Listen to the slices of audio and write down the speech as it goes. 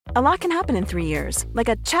A lot can happen in 3 years, like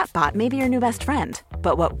a chatbot may be your new best friend.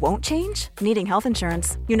 But what won't change? Needing health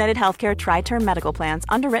insurance. United Healthcare Tri-Term Medical Plans,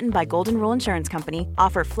 underwritten by Golden Rule Insurance Company,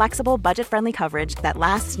 offer flexible, budget-friendly coverage that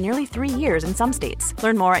lasts nearly 3 years in some states.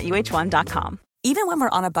 Learn more at uh1.com. Even when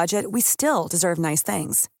we're on a budget, we still deserve nice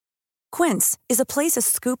things. Quince is a place to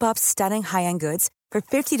scoop up stunning high-end goods for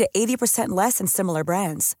 50 to 80% less than similar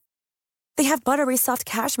brands. They have buttery soft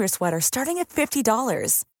cashmere sweaters starting at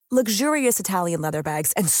 $50, luxurious Italian leather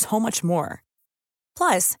bags, and so much more.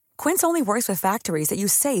 Plus, Quince only works with factories that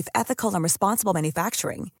use safe, ethical, and responsible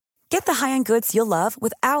manufacturing. Get the high-end goods you'll love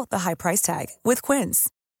without the high price tag with Quince.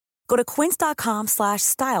 Go to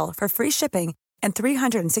quince.com/style for free shipping and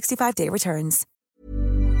 365-day returns.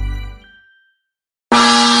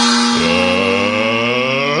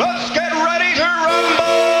 Let's get ready to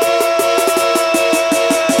rumble!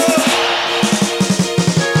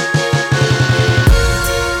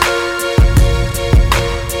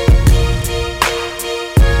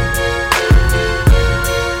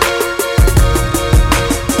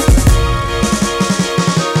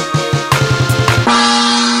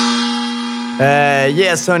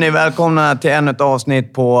 Yes hörni, välkomna till ännu ett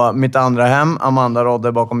avsnitt på Mitt andra hem. Amanda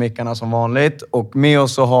Rodde bakom mickarna som vanligt. Och med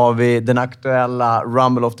oss så har vi den aktuella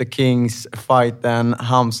Rumble of the Kings-fighten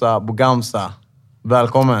Hamza Bougamsa.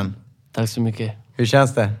 Välkommen. Tack så mycket. Hur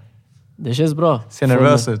känns det? Det känns bra. Ser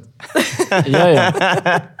nervös ut? Ja.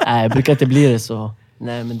 Nej, jag brukar inte bli det så.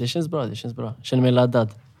 Nej, men det känns bra. Känner mig laddad.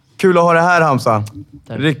 Kul att ha dig här, Hamza.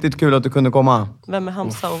 Tack. Riktigt kul att du kunde komma. Vem är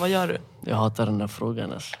Hamza och vad gör du? Jag hatar den här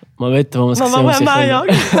frågan. Alltså. Man vet inte vad man ska säga om sig vem är själv.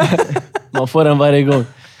 jag? Man får den varje gång.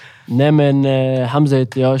 Nej, men Hamza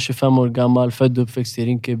heter jag, 25 år gammal, född och uppväxt i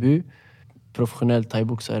Rinkeby. Professionell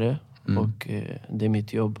thaiboxare. Och det är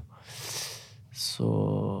mitt jobb.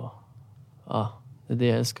 Så ja, det är det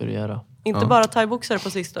jag älskar att göra. Inte bara thaiboxare på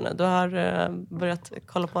sistone. Du har börjat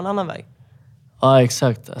kolla på en annan väg. Ja,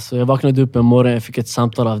 exakt. Alltså, jag vaknade upp en morgon, jag fick ett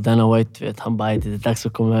samtal av Dana White. Vet, han bara, det är dags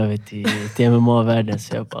att komma över till MMA-världen.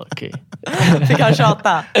 Så jag bara, okej. Fick han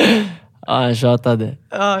tjata? Ja, han tjatade.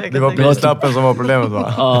 Ja, Det var prislappen som var problemet,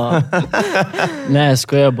 va? Ja. Nej, jag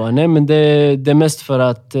skojar bara. Nej, men det är mest för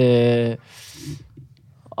att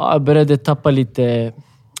jag började tappa lite...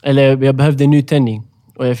 Eller jag behövde nytändning.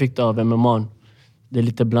 Och jag fick det av MMA. Det är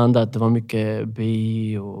lite blandat. Det var mycket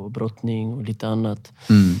BI och brottning och lite annat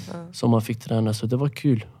som man fick träna. Så det var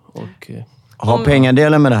kul. Och, har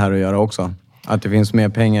pengadelen med det här att göra också? Att det finns mer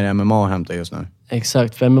pengar i MMA att hämta just nu?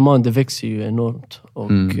 Exakt, för MMA det växer ju enormt.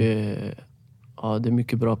 Och ja, det är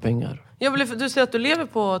mycket bra pengar. Du säger att du lever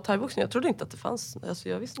på thaiboxning. Jag trodde inte att det fanns... Alltså,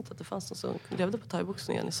 jag visste inte att det fanns någon som levde på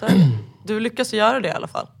thaiboxningen i Sverige. Du lyckas göra det i alla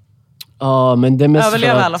fall. Ja, men det är mest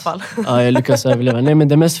överleva för att, i alla fall. Ja, jag lyckas överleva. Nej, men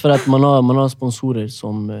det är mest för att man har sponsorer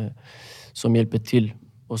som hjälper till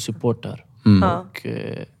och supportar. Och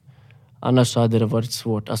annars så hade det varit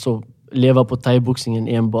svårt. Alltså, leva på thaiboxningen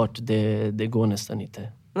enbart, det går nästan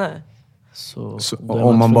inte. Nej. Så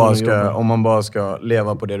om man bara ska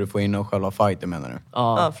leva på det du får in och själva fighten, menar du?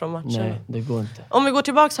 Ja, från matchen. Nej, det går inte. Om vi går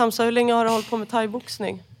tillbaka, Hamza, hur länge har du hållit på med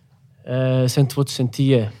thaiboxning? Sen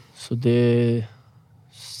 2010. Så det är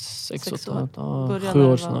 6 år. 7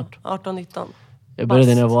 år snart. 18-19. Jag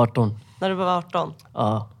började när jag var 18. När du var 18?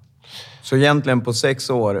 Ja. Så egentligen på 6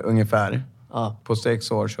 år ungefär. Ja. På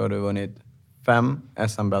 6 år så har du vunnit 5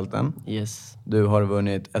 SM-bälten. Yes. Du har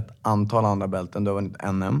vunnit ett antal andra bälten. Du har vunnit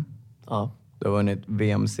NM. Ja. Du har vunnit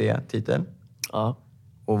VMC-titel. Ja.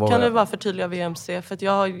 Och kan du bara förtydliga VMC? För att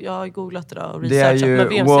jag har googlat det och det är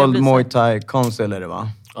researchat. ju World Muay Thai Council, är det, va?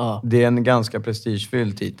 Ja. Det är en ganska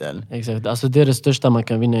prestigefylld titel. Exakt. Alltså det är det största man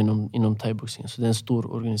kan vinna inom thaiboxning. Så det är en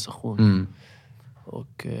stor organisation.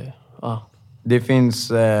 Och ja. Det finns...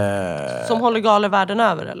 Som håller galor världen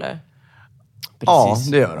över, eller? Precis.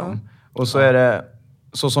 Ja, det gör de. Och så är det,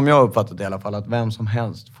 så som jag har uppfattat det i alla fall, att vem som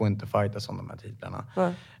helst får inte fightas om de här titlarna.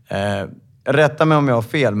 Rätta mig om jag har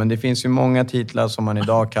fel, men det finns ju många titlar som man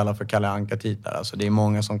idag kallar för Kalle Anka-titlar. Alltså det är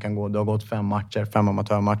många som kan gå, du har gått 5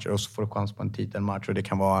 amatörmatcher och så får du chans på en titelmatch. Och det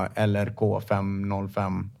kan vara LRK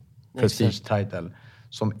 505 Prestige Title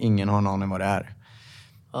som ingen har en aning vad det är.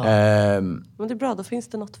 Men det är bra, då finns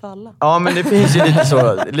det något för alla. Ja, men det finns ju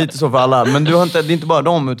lite så för alla. Men du har inte, det är inte bara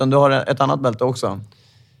dem, utan du har ett annat bälte också.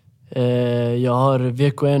 Jag har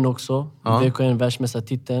VKN också. Ja. VKN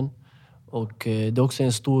världsmästartiteln. Och det är också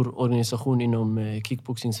en stor organisation inom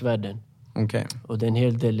kickboxingsvärlden. Okay. Och det är en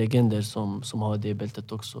hel del legender som har det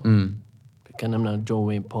bältet också. Jag kan nämna Joe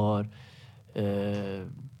Wayne Parr.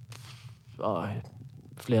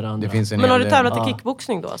 Flera andra. Det finns en Men har du hel del. tävlat i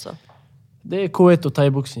kickboxning då alltså? Det är K1 och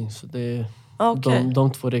thaiboxning. Så det är Okay.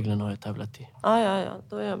 de 2 reglerna har jag tävlat i. Ja,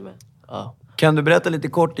 då är jag med. Ja. Kan du berätta lite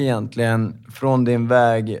kort egentligen från din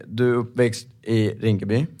väg? Du är uppväxt i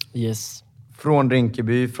Rinkeby. Yes. Från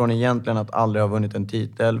Rinkeby, från egentligen att aldrig ha vunnit en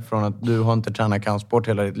titel, från att du har inte tränat kampsport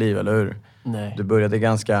hela ditt liv, eller hur? Nej. Du började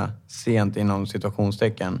ganska sent inom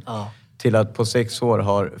situationstecken. Ja. Till att på 6 år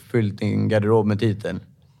har fyllt din garderob med titel.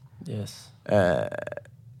 Yes.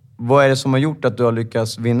 Vad är det som har gjort att du har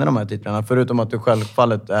lyckats vinna de här titlarna? Förutom att du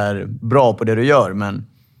självfallet är bra på det du gör, men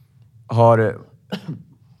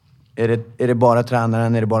är det bara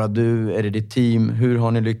tränaren? Är det bara du? Är det ditt team? Hur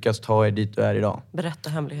har ni lyckats ta er dit du är idag? Berätta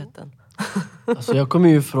hemligheten. Alltså jag kommer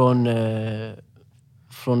ju från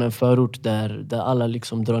en förort där alla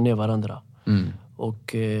liksom drar ner varandra.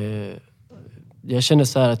 Och jag känner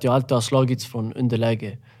så här att jag alltid har slagits från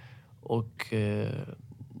underläge. Och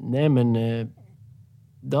nej men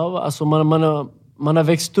det har, alltså man har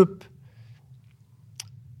växt upp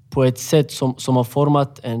på ett sätt som har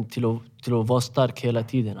format en till att vara stark hela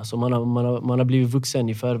tiden. Alltså man har blivit vuxen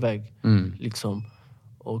i förväg. Liksom.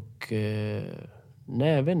 Och nej,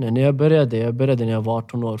 jag vet inte. När jag började när jag var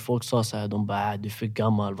 18 år. Folk sa så här, de bara, du är för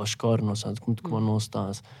gammal, var ska du någonstans? Du kommer inte komma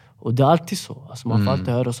någonstans. Och det är alltid så. Alltså man får alltid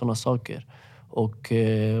höra sådana saker. Och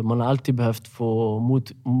man har alltid behövt få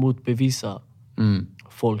motbevisa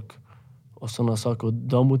folk. Och sådana saker. Och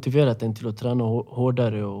det har motiverat en till att träna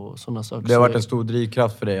hårdare och sådana saker. Det har varit en stor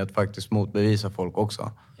drivkraft för dig att faktiskt motbevisa folk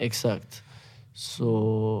också. Exakt.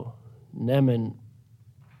 Så, nej men...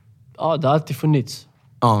 Ja, det har alltid funnits.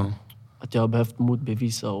 Ja. Att jag har behövt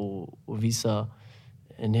motbevisa och visa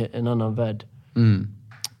en annan värld.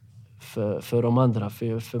 För de andra.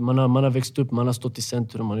 För man har växt upp, man har stått i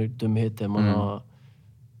centrum, man har gjort dumheter. Man har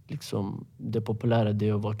liksom... Det populära det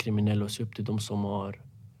är att vara kriminell och se upp till de som har...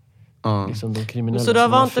 Liksom de kriminella. Så du har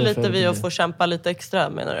vant dig lite vid att få kämpa lite extra,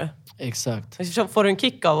 menar du? Exakt. Får du en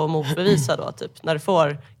kick av att motbevisa då? Typ, när du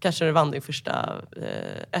får, kanske du vann din första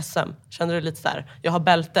SM. Känner du lite så här, jag har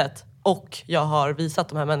bältet och jag har visat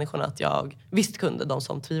de här människorna att jag visst kunde, de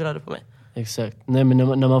som tvivlade på mig. Exakt. Nej, men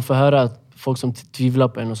när man får höra att folk som tvivlar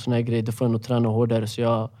på en och såna här grejer, då får en att träna hårdare. Så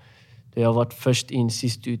jag har varit först in,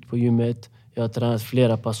 sist ut på gymmet. Jag har tränat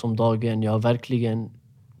flera pass om dagen. Jag har verkligen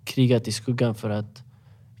krigat i skuggan för att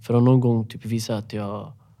någon gång typ visa att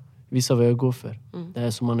jag visar vad jag går för. Det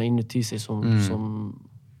här som man har inuti sig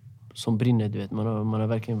som brinner, du vet. Man har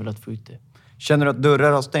verkligen velat få ut det. Känner du att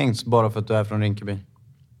dörrar har stängts bara för att du är från Rinkeby?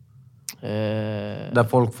 Där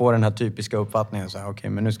folk får den här typiska uppfattningen. Okej,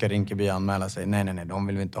 men nu ska Rinkeby anmäla sig. Nej, de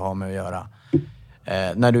vill vi inte ha med att göra.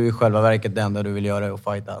 När du i själva verket det enda du vill göra är att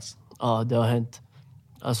fightas. Ja, det har hänt.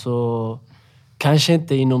 Alltså, kanske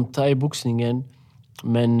inte inom thai-boxningen.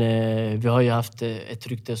 Men vi har ju haft ett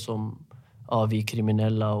rykte som vi är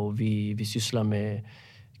kriminella och vi sysslar med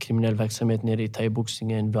kriminell verksamhet nere i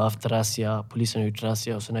thai-boxningen. Vi har haft razzia, polisen har gjort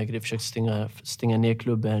razzia och såna här grejer, försökt stänga ner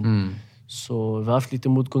klubben. Så vi har haft lite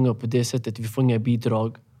motgångar på det sättet. Vi får inga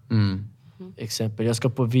bidrag. Exempel, jag ska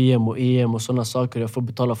på VM och EM och såna saker. Jag får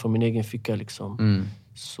betala från min egen ficka liksom.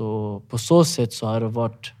 Så på så sätt så har det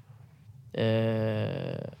varit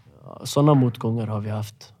såna motgångar har vi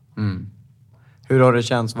haft. Hur har det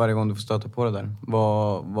känts varje gång du får stöta på det där?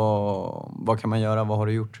 Vad kan man göra? Vad har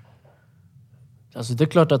du gjort? Alltså det är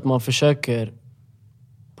klart att man försöker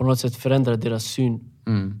på något sätt förändra deras syn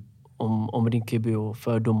om Rinkeby och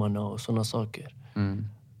fördomarna och sådana saker.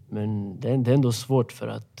 Men det är ändå svårt för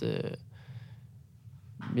att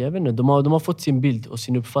jag vet inte, de har fått sin bild och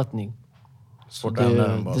sin uppfattning. Det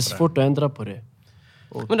är svårt att ändra på det.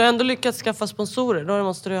 Men du har ändå lyckats skaffa sponsorer. Då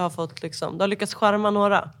måste du ha fått liksom, du har lyckats skärma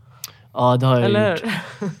några. Ja, det har jag Eller? gjort.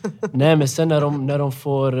 Nej, men sen när de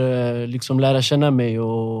får liksom lära känna mig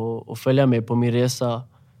och följa mig på min resa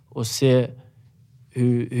och se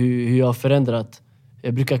hur jag har förändrat.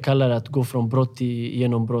 Jag brukar kalla det att gå från brott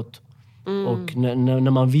genom brott. Och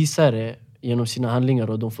när man visar det genom sina handlingar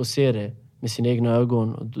och de får se det med sina egna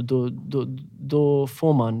ögon, då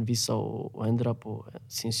får man vissa att ändra på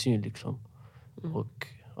sin syn liksom. Och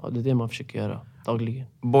det är det man försöker göra dagligen.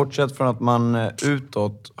 Bortsett från att man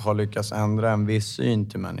utåt har lyckats ändra en viss syn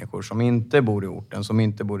till människor som inte bor i orten, som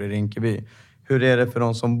inte bor i Rinkeby. Hur är det för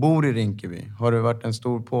de som bor i Rinkeby? Har det varit en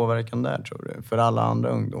stor påverkan där, tror du? För alla andra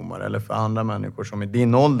ungdomar eller för andra människor som i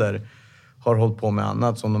din ålder har hållit på med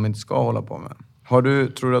annat som de inte ska hålla på med?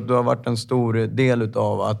 Tror du att du har varit en stor del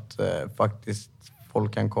utav att faktiskt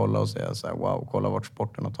folk kan kolla och säga så här, wow, kolla vart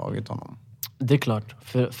sporten har tagit honom? Det är klart.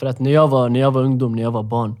 För att när jag var ungdom, när jag var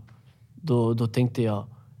barn, då tänkte jag,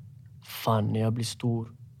 fan, när jag blir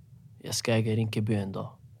stor, jag ska äga Rinkeby en dag.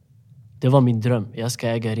 Det var min dröm. Jag ska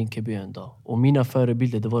äga Rinkeby en dag. Och mina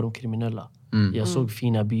förebilder, det var de kriminella. Jag såg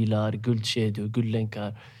fina bilar, guldkedjor,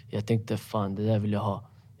 guldlänkar. Jag tänkte, fan, det där vill jag ha.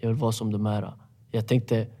 Jag vill vara som de här. Jag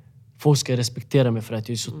tänkte, folk ska respektera mig för att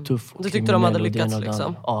jag är så tuff. Du tyckte de hade lyckats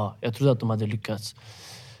liksom? Ja, jag trodde att de hade lyckats.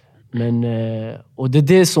 Men, och det är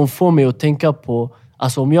det som får mig att tänka på...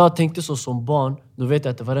 Alltså om jag tänkte så som barn, då vet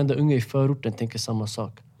jag att varenda unge i förorten tänker samma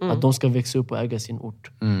sak. Att de ska växa upp och äga sin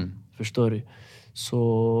ort. Förstår du?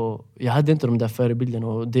 Så jag hade inte de där förebilderna.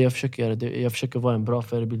 Och det jag försöker göra, jag försöker vara en bra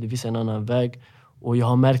förebild, visa en annan väg. Och jag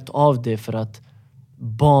har märkt av det för att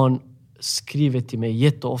barn skriver till mig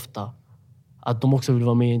jätteofta att de också vill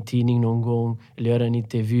vara med i en tidning någon gång, eller göra en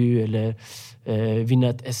intervju, eller vinna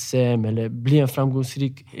ett SM, eller bli en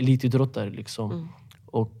framgångsrik elitidrottare liksom.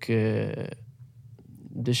 Och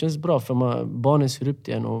det känns bra för barnen ser upp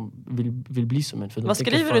till en och vill bli som en. För vad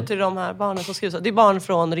skriver du till de här barnen som skriver så? Det är barn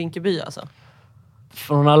från Rinkeby alltså?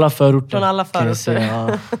 Från alla förorter. Från alla förorter. Kan jag säga,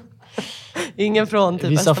 ja. Ingen från typ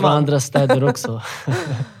vissa från andra städer också.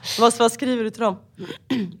 Vad skriver du till dem?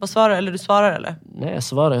 Vad svarar, eller du svarar eller? Nej, jag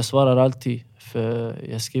svarar alltid. För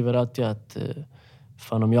jag skriver alltid att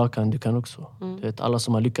fan om jag kan, du kan också. Du vet, alla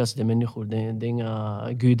som har lyckats, det är människor. Det är inga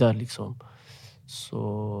gudar liksom.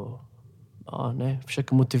 Så ja, nej, jag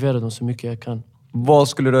försöker motivera dem så mycket jag kan. Vad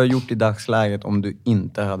skulle du ha gjort i dagsläget om du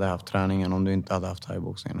inte hade haft träningen, om du inte hade haft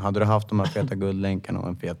thaiboxningen? Hade du haft de här feta guldlänkarna och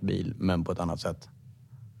en fet bil, men på ett annat sätt?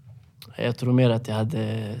 Jag tror mer att jag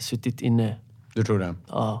hade suttit inne. Du tror det?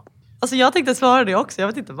 Ja. Alltså jag tänkte svara det också, jag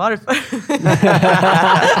vet inte varför.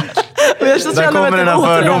 Där kommer den här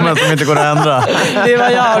fördomen som inte går att ändra. Det var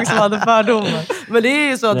jag som hade fördomar. Men det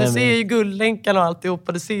är ju så att du ser ju guldlänkarna och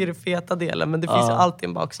alltihopa. Du ser ju feta delen, men det finns ju alltid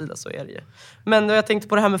en baksida, så är det ju. Men jag tänkte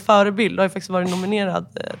på det här med förebild. Du har ju faktiskt varit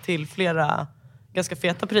nominerad till flera ganska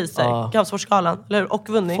feta priser. Kampsportsgalan, eller och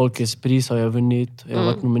vunnit. Folkets pris har jag vunnit. Jag har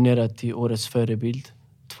varit nominerad till årets förebild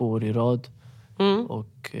 2 år i rad.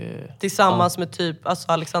 Och, tillsammans med typ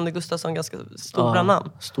Alexander Gustafsson, ganska stora namn.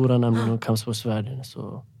 Stora namn inom kampsportsvärlden.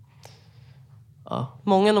 Så,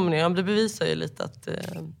 många nomineringar, det bevisar ju lite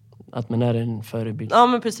att man är en förebild. Ja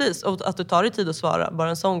men precis, och att du tar dig tid att svara. Bara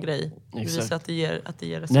en sån grej bevisar att det ger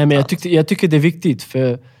resultat. Nej, men jag tycker det är viktigt.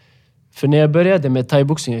 För när jag började med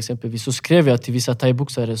thaiboxning exempelvis, så skrev jag till vissa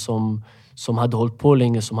thaiboxare som hade hållit på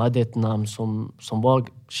länge, som hade ett namn som var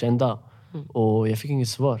kända. Och jag fick inget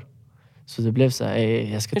svar. Så det blev så här,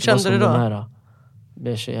 jag ska inte vara som de här.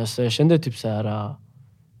 Jag kände typ så här.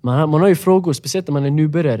 Man har ju frågor, speciellt när man är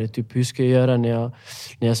nybörjare. Typ, hur ska jag göra när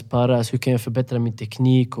jag sparras? Hur kan jag förbättra min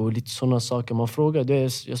teknik? Och lite sådana saker. Man frågade,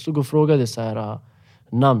 jag stod och frågade så här,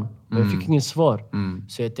 namn. Men jag fick ingen svar.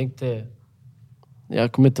 Så jag tänkte,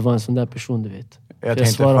 jag kommer inte vara en sån där person, du vet. Jag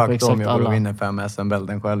tänkte faktiskt om jag borde vinna 5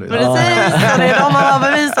 SM-bälten själv. Precis, det är de man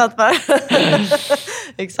har bevisat för.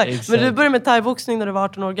 Exakt. Men du började med thaiboxning när du var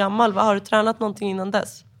 18 år gammal. Har du tränat någonting innan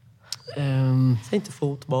dess? Säg inte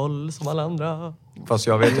fotboll som alla andra. Fast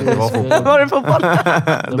jag vet att det var fotboll. Var det fotboll?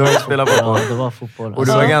 Du har spelat fotboll. Ja, det var fotboll. Och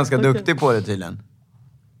du var ganska duktig på det tydligen.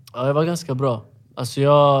 Ja, jag var ganska bra. Alltså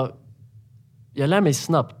jag lär mig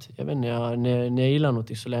snabbt. Jag vet inte, när jag gillar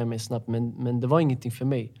någonting så lär jag mig snabbt. Men det var ingenting för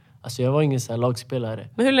mig. Alltså jag var ingen så här lagspelare.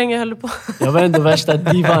 Men hur länge höll du på? Jag var ändå värsta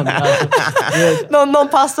divan. Alltså, någon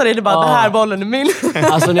passar dig, det bara, den här bollen är min.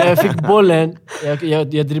 Alltså när jag fick bollen,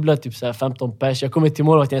 jag dribblade typ så här 15 pers. Jag kommer till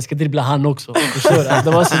målvakten, jag ska dribbla han också. Förstår du? Alltså,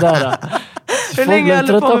 det var sådär. Hur länge höll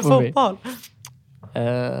du på med fotboll?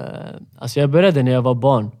 Alltså jag började när jag var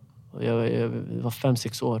barn. Jag var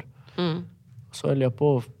 5-6 år. Så höll jag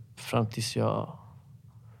på fram tills jag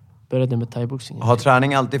började med thaiboxning. Har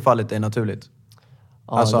träning alltid fallit dig naturligt?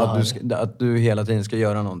 Ja, alltså att du hela tiden ska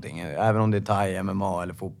göra någonting, även om det är thai, MMA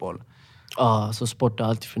eller fotboll. Ja, så sport har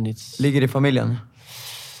alltid funnits. Ligger det i familjen?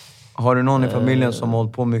 Har du någon i familjen som har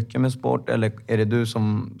hållit på mycket med sport, eller är det du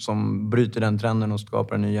som bryter den trenden och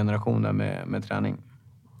skapar en ny generation där med träning?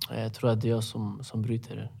 Jag tror att det är jag som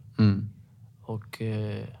bryter den.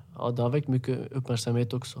 Och det har väckt mycket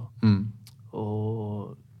uppmärksamhet också.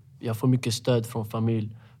 Och jag får mycket stöd från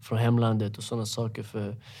familj, från hemlandet och sådana saker.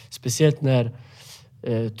 För, speciellt när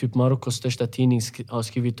typ Marockos största tidning har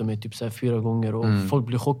skrivit om mig typ så här 4 gånger. Och folk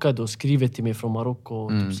blir chockade och skriver till mig från Marocko.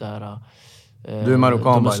 Typ så här, du är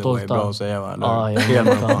marockan, by the way, bra att säga, va? Ja, jag är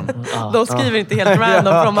helt marockan. De skriver inte helt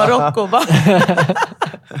random från Marocko, va?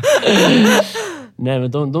 Nej,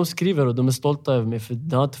 men de skriver och de är stolta över mig. För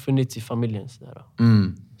det har inte funnits i familjen.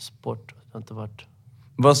 Sport, det har inte varit.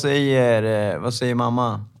 Vad säger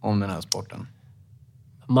mamma om den här sporten?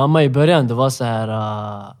 Mamma i början, det var så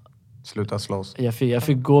här... Sluta slåss. Jag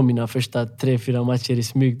fick gå mina första 3-4 matcher i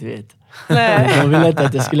smyg, du vet. De ville inte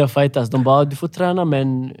att jag skulle fightas. De bara, du får träna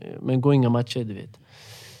men gå inga matcher, du vet.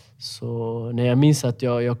 Så när jag minns att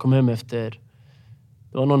jag kom hem efter...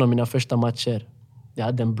 Det var någon av mina första matcher. Jag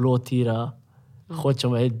hade en blå tira.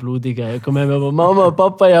 Shotchen var helt blodiga. Jag kom hem och bara, mamma,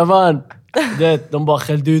 pappa, jag vann. De bara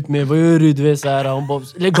skällde ut mig. Vad gör du? Du vet, så här. Hon bara,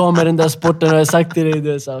 lägg av med den där sporten. Och jag sagt till dig.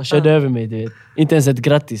 Du vet, så här. Körde över mig. Du vet. Inte ens ett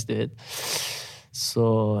grattis. Du vet.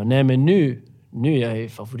 Så nej, men nu är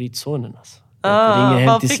jag favoritsonen. Alltså.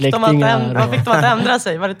 Vad fick de att ändra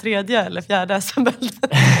sig? Var det 3:e eller 4:e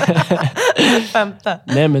SM-bältet? 5:e?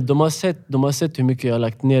 Nej, men de har sett hur mycket jag har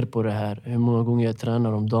lagt ner på det här. Hur många gånger jag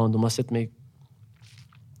tränar om dagen. De har sett mig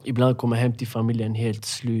ibland komma hem till familjen helt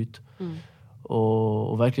slut.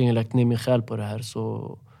 Och verkligen lagt ner min själ på det här.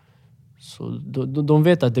 Så de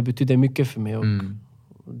vet att det betyder mycket för mig. Och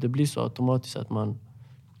det blir så automatiskt att man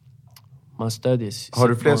stödjer. Har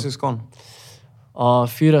du fler syskon? Ja,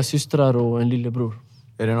 4 systrar och en lillebror.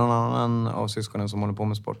 Är det någon annan av syskonen som håller på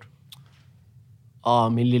med sport? Ja,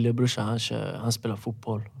 min lillebrorsa han spelar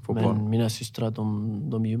fotboll. Men mina systrar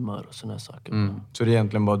de gymmar och såna saker. Så det är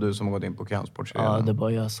egentligen bara du som har gått in på kampsport? Ja, det är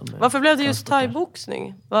bara jag som är. Varför blev det just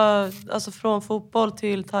thaiboxning? Alltså från fotboll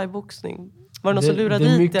till thaiboxning? Var det något som lurade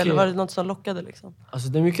dit mycket, eller var det något som lockade liksom? Alltså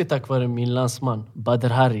det är mycket tack vare min landsman, Badr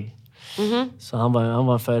Hari. Så han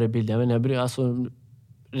var en förebild. Jag vet inte, alltså,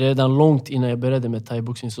 redan långt innan jag började med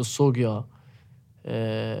thaiboxning så såg jag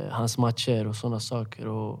hans matcher och såna saker.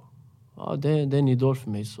 Och ja, det är en idol för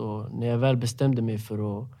mig. Så när jag väl bestämde mig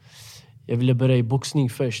för att... Jag ville börja i boxning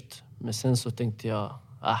först. Men sen så tänkte jag,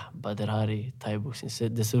 Badr Hari,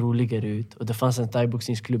 thaiboxning, det ser roligare ut. Och det fanns en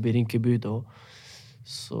thaiboxningsklubb i Rinkeby då.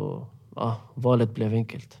 Så valet blev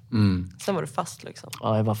enkelt. Sen var du fast liksom?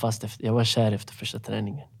 Ja, jag var fast. Jag var kär efter första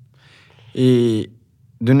träningen.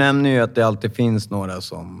 Du nämner ju att det alltid finns några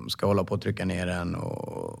som ska hålla på att trycka ner en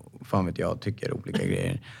och fan vet jag, tycker olika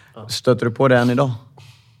grejer. Stöter du på det än idag?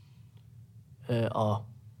 Ja.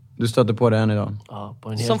 Du stöter på det än idag? Ja,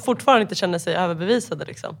 som fortfarande inte känner sig överbevisade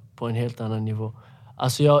liksom? På en helt annan nivå.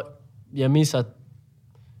 Alltså jag minns att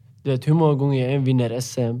du vet hur många gånger jag vinner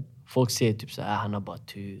SM, folk säger typ så här, han har bara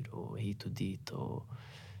tur och hit och dit och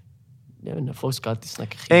jag vet inte, folk ska alltid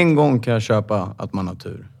snacka skit. En gång kan jag köpa att man har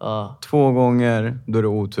tur. 2 gånger, då är det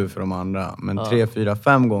otur för de andra. Men 3, 4,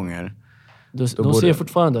 5 gånger... De ser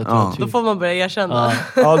fortfarande att du har tur. Då får man börja erkänna.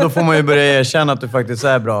 Ja, då får man ju börja erkänna att du faktiskt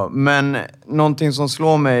är bra. Men någonting som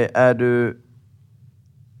slår mig, är du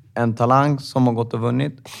en talang som har gått och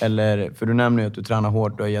vunnit? Eller, för du nämner ju att du tränar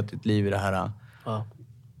hårt och har gett ditt liv i det här. Ja.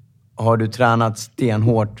 Har du tränat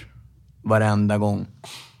stenhårt varenda gång?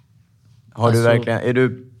 Har du verkligen... Är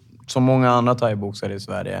du som många andra thaiboxare i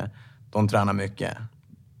Sverige, de tränar mycket?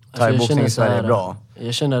 Thaiboxning i Sverige är bra.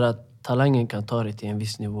 Jag känner att talangen kan ta dig till en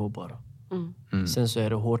viss nivå bara. Sen så är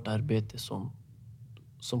det hårt arbete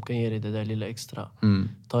som kan ge dig det där lilla extra.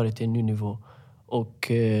 Ta dig till en ny nivå.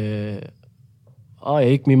 Och jag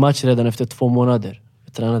gick min match redan efter 2 månader.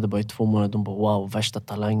 Jag tränade bara i 2 månader. De bara wow, värsta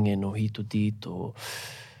talangen och hit och dit. Och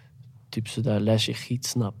typ sådär, lär sig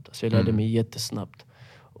skitsnabbt. Alltså jag lärde mig jättesnabbt.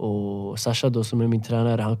 Och Sasha då som är min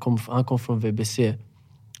tränare, han kom från VBC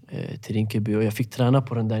till Rinkeby. Och jag fick träna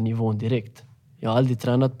på den där nivån direkt. Jag har aldrig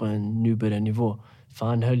tränat på en nybörjarnivå. För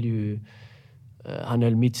han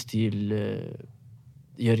höll mitt stil.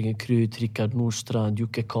 Jörgen Krut, Rickard Nordstrand,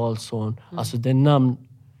 Jocke Karlsson. Alltså den namn...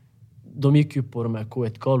 De gick ju på de här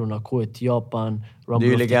K1-galorna. K1 Japan, Rumble. Det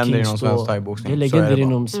är ju legender inom svensk thaiboxning. Det är legender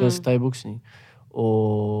inom svensk thaiboxning.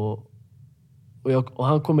 Och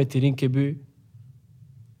han kommer till Rinkeby.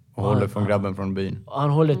 Och håller från grabben från byn. Han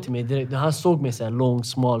håller till mig direkt. Han såg mig så här lång,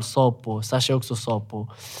 smal, Sapo. Sasha också Sapo.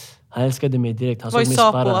 Han älskade mig direkt. Han vad såg är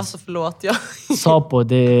Sapo? Alltså förlåt. Sapo,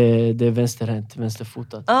 det är vänsterhänt,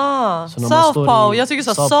 vänsterfotat. Sapo. Jag tycker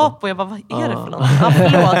så Sapo. Jag bara, vad är det för något?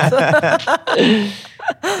 Förlåt.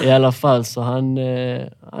 I alla fall, så han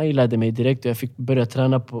gillade mig direkt. Och jag fick börja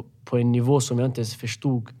träna på en nivå som jag inte ens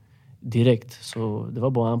förstod direkt. Så det var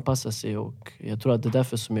bara att anpassa sig. Och jag tror att det är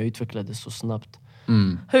därför som jag utvecklades så snabbt.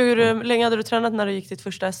 Hur länge hade du tränat när du gick ditt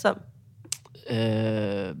första SM?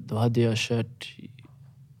 Då hade jag kört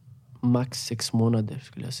max 6 månader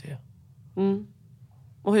skulle jag säga.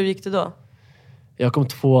 Och hur gick det då? Jag kom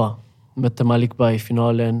 2. Mötte Malik Bay i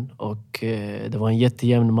finalen och det var en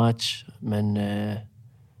jättejämn match. Men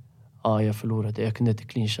jag förlorade. Jag kunde inte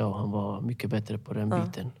clincha och han var mycket bättre på den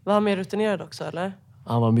biten. Var han mer rutinerad också eller?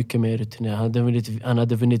 Han var mycket mer rutinerad. Han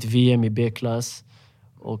hade vunnit VM i B-klass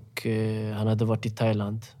och han hade varit i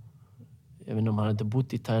Thailand. Jag vet inte om han hade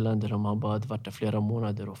bott i Thailand eller om han bara hade varit där flera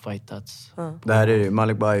månader och fightats. Det här är ju,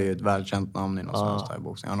 Malik Bay är ju ett välkänt namn inom svensk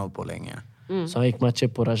thaiboxning. Han har hållit på länge. Så han gick matcher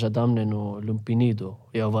på Rajadamnen och Lumpini då.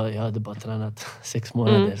 Jag hade bara tränat 6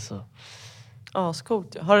 månader. Så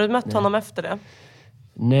coolt. Har du mött honom efter det?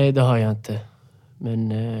 Nej, det har jag inte. Men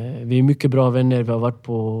vi är mycket bra vänner. Vi har varit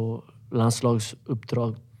på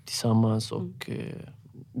landslagsuppdrag tillsammans och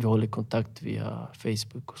vi håller kontakt via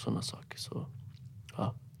Facebook och sådana saker. Så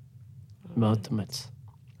ja, vi har inte mötts.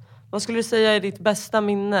 Vad skulle du säga är ditt bästa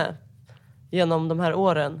minne genom de här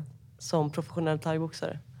åren som professionell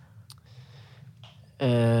thaiboxare?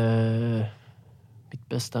 Mitt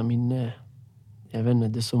bästa minne? Jag vet inte,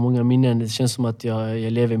 det är så många minnen. Det känns som att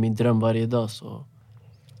jag lever min dröm varje dag. Så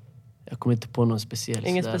jag kommer inte på något speciellt.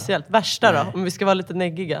 Inget sådär. speciellt. Värsta då? Om vi ska vara lite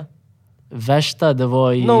neggiga. Värsta, det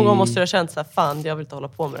var i... Någon gång måste du ha känt så här, fan jag vill inte hålla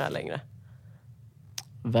på med det här längre.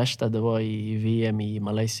 Värsta, det var i VM i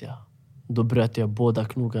Malaysia. Då bröt jag båda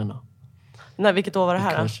knogarna. Nej, vilket år var det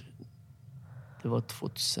här då? Det var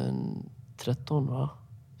 2013 va?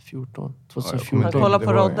 14. 2014. Han kollar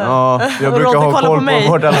på Rodde. Ja, jag brukar Rodde ha kollar koll på mig.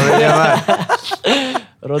 på vart alla är med.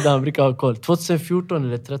 Rodde, han brukar ha koll. 2014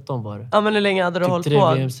 eller 13 var det. Ja, men hur länge hade du hållit Typ 3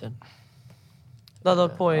 på? VM sen. Du hade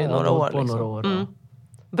hållit på i några år liksom. Några år, ja.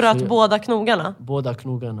 Bröt Så- båda knogarna? Båda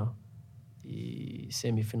knogarna i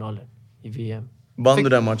semifinalen i VM. Vann du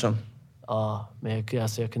den matchen? Ja, men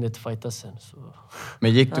jag kunde inte fighta sen. Så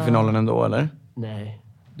Men gick du finalen ändå eller? nej.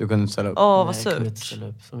 Du kunde inte ställa upp? Åh, vad Nej, jag kunde inte surt. ställa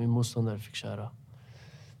upp. Så min motståndare fick köra.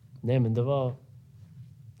 Nej, men det var...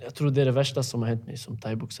 Jag tror det är det värsta som har hänt mig som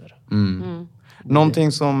thaiboxare.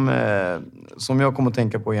 Någonting som jag kommer att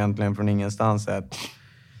tänka på egentligen från ingenstans är att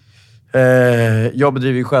jag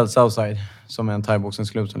bedriver ju själv Southside som är en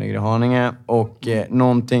thaiboxningsklubb som ligger i Haninge. Och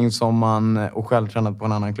någonting som man, och själv tränat på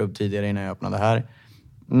en annan klubb tidigare innan jag öppnade här.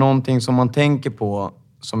 Någonting som man tänker på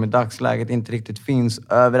som i dagsläget inte riktigt finns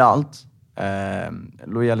överallt.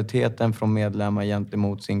 Lojaliteten från medlemmar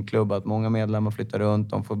gentemot sin klubb. Att många medlemmar flyttar runt,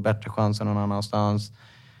 de får bättre chanser någon annanstans.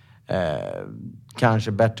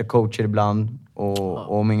 Kanske bättre coacher ibland.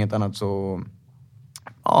 Och om inget annat så...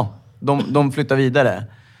 Ja, de flyttar vidare.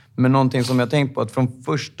 Men någonting som jag tänkt på att från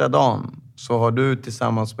första dagen så har du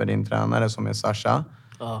tillsammans med din tränare som är Sasha.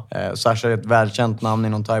 Ja. Sasha är ett välkänt namn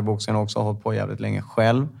inom thaiboxen och också har hållit på jävligt länge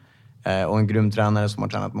själv. Och en grym tränare som har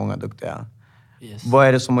tränat många duktiga. Yes. Vad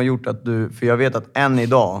är det som har gjort att du... För jag vet att än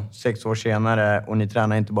idag, 6 år senare, och ni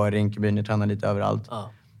tränar inte bara i Rinkeby, ni tränar lite överallt. Ja.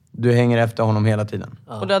 Du hänger efter honom hela tiden.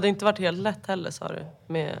 Och det hade inte varit helt lätt heller, sa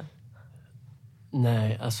du? Med...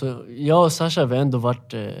 Nej, alltså jag och Sasha har ändå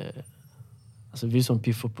varit... alltså vi är som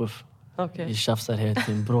Piff och Puff. Okej. Vi tjafsar hela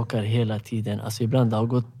tiden, bråkar hela tiden. Alltså ibland det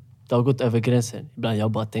har gått över gränsen. Ibland jag har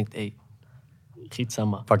bara tänkt,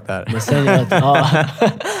 skitsamma. Fuck det här. Men sen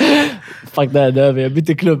fuck det här, det är över. Jag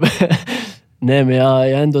byter klubb. Nej, men jag har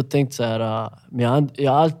ändå tänkt så här. Men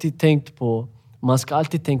jag har alltid tänkt på... Man ska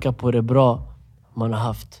alltid tänka på det bra man har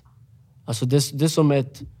haft. Alltså det är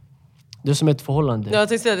som ett förhållande. Ja, jag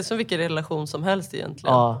tänkte säga, det är som vilken relation som helst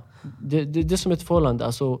egentligen. Ja, det är som ett förhållande.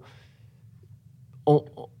 Alltså,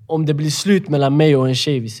 om det blir slut mellan mig och en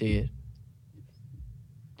tjej, vi säger,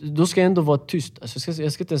 då ska jag ändå vara tyst. Alltså,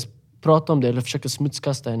 jag ska inte ens prata om det eller försöka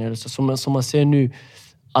smutskasta henne. Eller så, som man ser nu,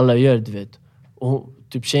 alla gör, du vet. Och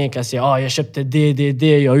typ tjejen kan säga, jag köpte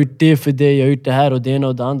det, jag har gjort det för det, jag har gjort det här och det ena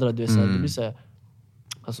och det andra. Du vet, det blir så här,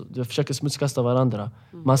 alltså, du försöker smutskasta varandra.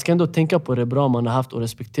 Man ska ändå tänka på det bra man har haft och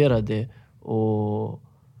respektera det.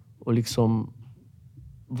 Och liksom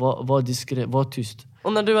vara diskret, vara tyst.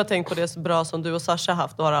 Och när du har tänkt på det så bra som du och Sasha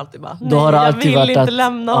haft, då har det alltid bara, Då har det alltid jag vill varit inte att,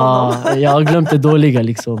 lämna honom. jag har glömt det dåliga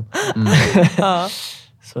liksom. Ja.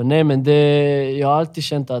 Så nej, men jag har alltid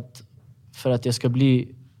känt att för att jag ska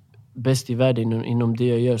bli bäst i världen inom det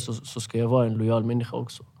jag gör så ska jag vara en lojal människa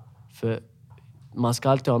också. För man ska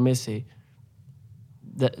alltid ha med sig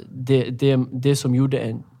det som gjorde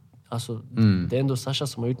en. Alltså, det är ändå Sasha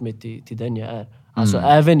som har gjort mig till den jag är. Alltså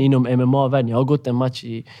även inom MMA-världen. Jag har gått en match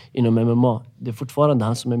inom MMA. Det är fortfarande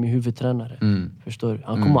han som är min huvudtränare. Förstår du?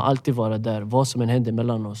 Han kommer alltid vara där. Vad som än händer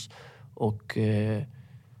mellan oss. Och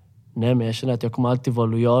nej, men jag känner att jag kommer alltid vara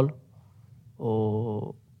lojal.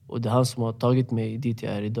 Och det är han som har tagit mig dit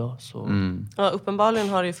jag är idag. Så Ja, uppenbarligen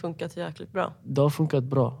har det ju funkat jäkligt bra. det har funkat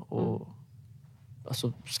bra. Och,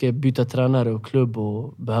 alltså, ska jag byta tränare och klubb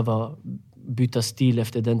och behöva byta stil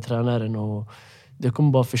efter den tränaren, och det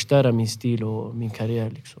kommer bara förstöra min stil och min karriär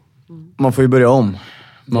liksom. Man får ju börja om.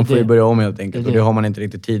 Man får ju det. börja om helt enkelt. Det är Och det det. har man inte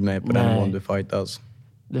riktigt tid med på den Nej. nivån du fightas.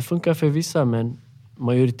 Det funkar för vissa, men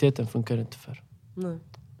majoriteten funkar inte för. Nej.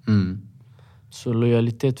 Så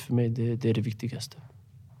lojalitet för mig, det är det viktigaste.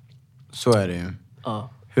 Så är det ju. Ja.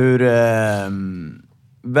 Hur...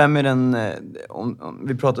 vem är den...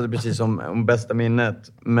 vi pratade precis om bästa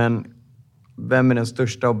minnet. Men vem är den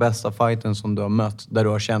största och bästa fighten som du har mött? Där du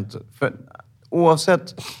har känt... För,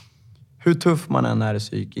 oavsett hur tuff man än är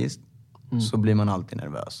psykiskt så blir man alltid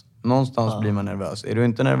nervös. Någonstans blir man nervös. Är du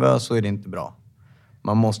inte nervös så är det inte bra.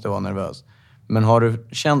 Man måste vara nervös. Men har du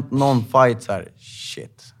känt någon fight så här,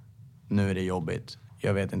 shit, nu är det jobbigt.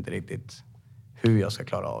 Jag vet inte riktigt hur jag ska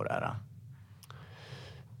klara av det här.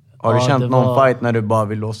 Har du känt någon fight när du bara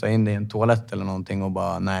vill låsa in dig i en toalett eller någonting och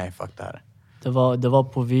bara, nej, fuck det här? Det var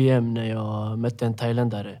på VM när jag mötte en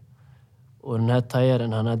thailändare. Och den här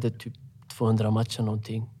thaiaren, han hade typ 200 matcher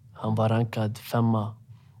någonting. Han var rankad 5:a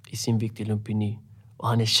i sin vikt i Lumpini. Och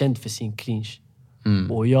han är känd för sin clinch.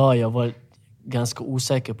 Och jag var ganska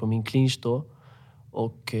osäker på min clinch då.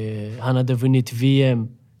 Och han hade vunnit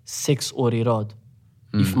VM 6 år i rad.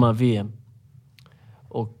 IFMA VM.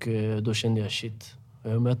 Och då kände jag shit.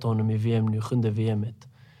 Jag mötte honom i VM nu, 7:e VMet.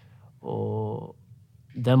 Och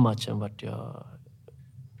den matchen vart jag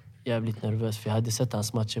jävligt nervös. För jag hade sett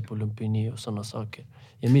hans matcher på Lumpini och sådana saker.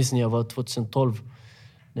 Jag minns när jag var 2012.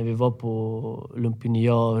 När vi var på Lumpini,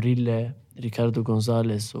 jag, Rille, Ricardo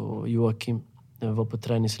Gonzalez och Joakim. När vi var på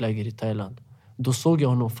träningsläger i Thailand. Då såg jag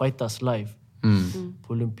honom fightas live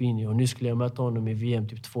på Lumpini. Och nu skulle jag möta honom i VM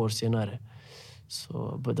typ 2 år senare.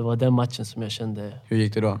 Så det var den matchen som jag kände... Hur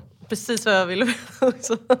gick det då? Precis vad jag ville veta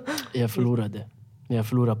också. Jag förlorade. Men jag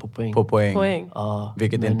förlorade på poäng. På poäng? Ja,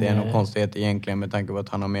 vilket inte är någon konstighet egentligen med tanke på att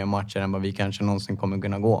han har mer matcher än vad vi kanske någonsin kommer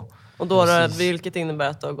kunna gå. Och då vilket innebär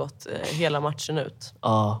att du har gått hela matchen ut.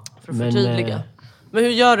 Ja. För att förtydliga. Men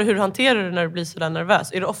hur hanterar du när du blir sådär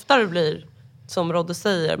nervös? Är det ofta du blir, som Rodde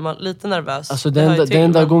säger, lite nervös? Alltså den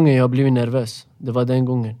enda gången jag blev nervös, det var den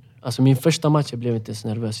gången. Alltså min första match jag blev inte ens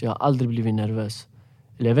nervös. Jag har aldrig blivit nervös.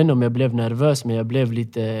 Eller jag vet inte om jag blev nervös, men jag blev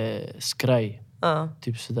lite skraj.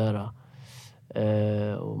 Typ sådär.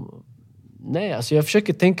 Nej, alltså jag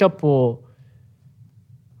försöker tänka på...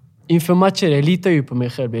 Inför matcher, jag litar ju på mig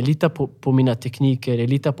själv. Jag litar på mina tekniker. Jag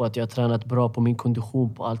litar på att jag har tränat bra, på min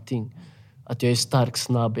kondition, på allting. Att jag är stark,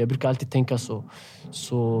 snabb. Jag brukar alltid tänka så.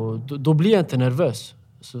 Så då blir jag inte nervös.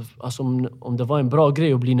 Alltså om det var en bra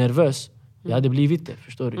grej att bli nervös, jag hade blivit det,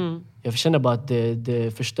 förstår du? Jag känner bara att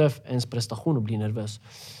det förstör ens prestation att bli nervös.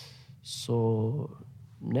 Så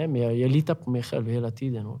nej, men jag litar på mig själv hela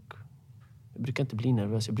tiden. Och jag brukar inte bli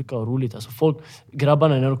nervös, jag brukar ha roligt. Alltså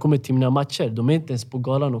grabbarna när de kommer till mina matcher, de är inte ens på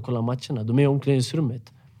galan och kollar matcherna. De är i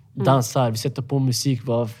omklädningsrummet. Dansar, vi sätter på musik,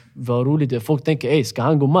 vad roligt. Folk tänker, ska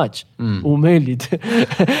han gå match? Omöjligt.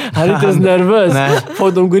 Han är inte ens nervös.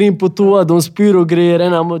 Folk de går in på toa, de spyr och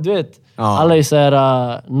grejer. Du vet, alla är så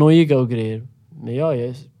här nojiga och grejer. Men jag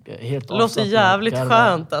är helt det låter jävligt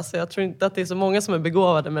skönt. Alltså. Jag tror inte att det är så många som är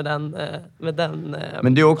begåvade med den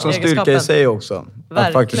men det är också en styrka i sig också. Verkligen.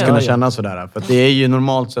 Att faktiskt kunna känna sådär. För att det är ju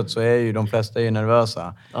normalt sett så är ju de flesta är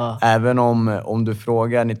nervösa. Även om du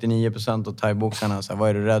frågar 99% av thaiboxarna så här, vad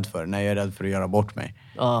är du rädd för? Nej, jag är rädd för att göra bort mig.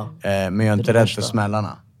 Men jag är inte rädd för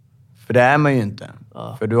smällarna. För det är man ju inte.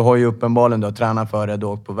 För du har ju uppenbarligen, du har tränat för det, du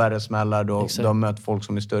har åkt på värre smällar, du har mött folk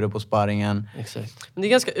som är större på sparringen. Exakt. Men det är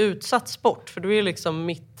ganska utsatt sport, för du är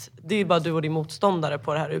liksom det är bara du och din motståndare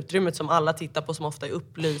på det här utrymmet som alla tittar på, som ofta är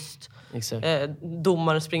upplyst.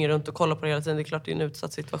 Domaren springer runt och kollar på det hela tiden. Det är klart det är en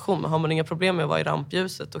utsatt situation, men har man inga problem med att vara i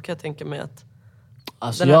rampljuset, då kan jag tänka mig att...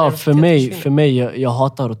 Alltså för mig, jag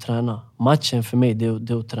hatar att träna. Matchen för mig, det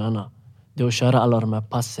är att träna. Det är att köra alla de här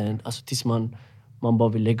passen, alltså tills man bara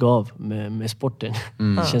vill lägga av med sporten.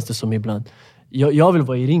 Känns det som ibland. Jag vill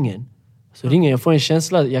vara i ringen. Så ringen, jag får en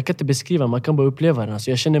känsla, jag kan inte beskriva, man kan bara uppleva den. Alltså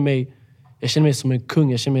jag känner mig som en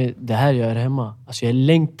kung, jag känner mig, det här jag är hemma. Alltså jag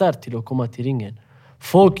längtar till att komma till ringen.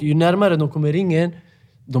 Folk, ju närmare de kommer ringen,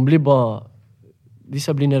 de blir bara...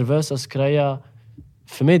 Vissa blir nervösa, skraja.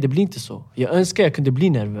 För mig, det blir inte så. Jag önskar jag kunde bli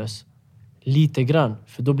nervös. Lite grann.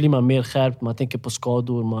 För då blir man mer skärpt, man tänker på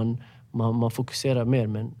skador, man fokuserar mer,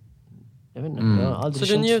 men... Jag vet inte, jag har aldrig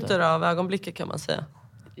så du njuter av ögonblicket, kan man säga?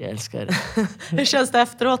 Jag älskar det. Hur känns det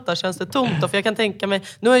efteråt då? Känns det tomt då? För jag kan tänka mig,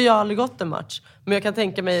 nu har jag aldrig gått en match, men jag kan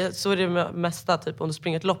tänka mig, så är det mesta typ om du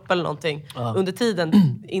springer ett lopp eller någonting. Under tiden,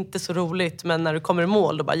 inte så roligt, men när du kommer i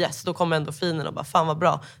mål, då bara yes, då kommer ändå finen och bara fan vad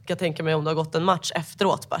bra. Jag kan tänka mig om du har gått en match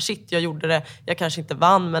efteråt, bara shit, jag gjorde det, jag kanske inte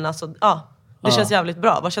vann, men alltså, det känns jävligt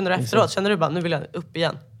bra. Vad känner du efteråt? Känner du bara, nu vill jag upp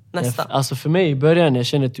igen, nästa? Alltså för mig i början, jag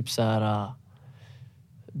känner typ så här...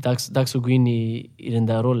 Dags att gå in i den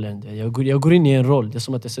där rollen. Jag går in i en roll. Det är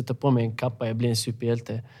som att jag sätter på mig en kappa. Jag blir en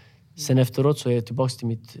superhjälte. Sen efteråt så är jag tillbaka till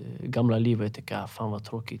mitt gamla liv. Och jag tänker, fan vad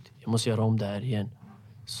tråkigt. Jag måste göra om det här igen.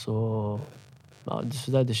 Så... Ja, det är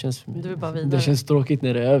sådär det känns för mig. Du är bara vidare. Det känns tråkigt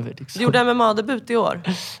när det är över. Liksom. Du gjorde MMA-debut i år?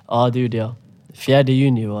 Ja, det gjorde jag. 4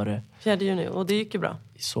 juni var det. 4 juni. Och det gick ju bra?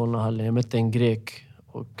 I Solnahallen. Jag mötte en grek.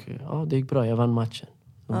 Och det gick bra. Jag vann matchen.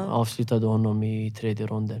 De avslutade honom i 3:e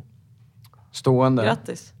ronden. Stående.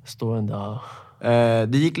 Grattis. Stående, ja.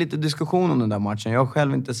 Det gick lite diskussion om den där matchen. Jag har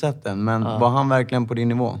själv inte sett den, men var han verkligen på din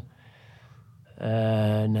nivå?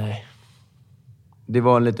 Nej. Det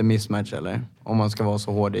var lite mismatch, eller? Om man ska vara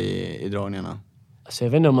så hård i dragningarna. Alltså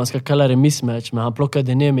jag vet inte om man ska kalla det mismatch, men han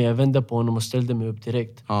plockade ner mig, jag vände på honom och ställde mig upp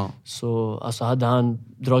direkt. Så alltså, hade han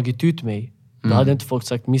dragit ut mig, då hade inte folk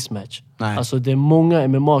sagt mismatch. Nej. Alltså det är många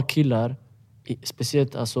MMA-killar,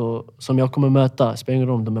 speciellt alltså, som jag kommer möta, spelar ingen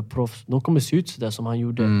roll om de är proffs, de kommer se ut sådär som han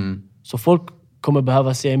gjorde. Så folk kommer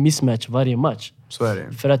behöva se en mismatch varje match. Så är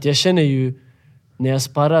det. För att jag känner ju, när jag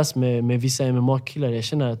sparras med vissa MMA-killar, jag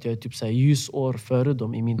känner att jag är typ så här ljusår före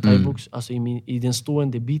dem i min thaibox, alltså i den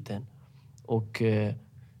stående biten. Och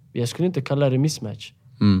jag skulle inte kalla det mismatch.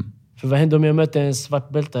 För vad händer om jag möter en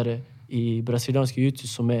svartbältare i brasiliansk jiu-jitsu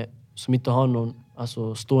som inte har någon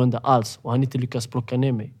alltså, stående alls och han inte lyckas plocka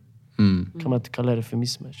ner mig? Kan man inte kalla det för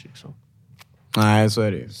mismatch liksom. Nej, så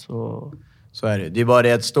är det ju. Så är det. Det är bara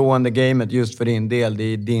det att stående gamet just för din del, det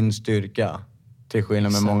är din styrka. Till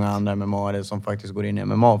skillnad med många andra MMA-are som faktiskt går in i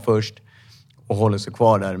MMA först och håller sig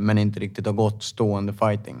kvar där, men inte riktigt har gått stående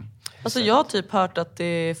fighting. Alltså jag har typ hört att det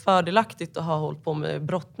är fördelaktigt att ha hållit på med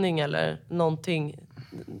brottning eller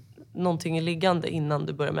någonting i liggande innan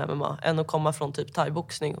du börjar med MMA än att komma från typ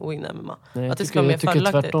thaiboxning och in i MMA. Nej, att det ska vara mer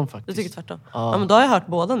tycker tvärtom faktiskt. Du tycker tvärtom? Ja, men då har jag hört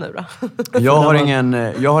båda nu då. Jag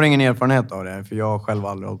har ingen erfarenhet av det, för jag har själv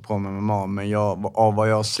aldrig hållit på med MMA, men av vad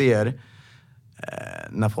jag ser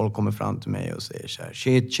när folk kommer fram till mig och säger så här: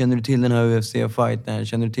 shit, känner du till den här UFC-fighten?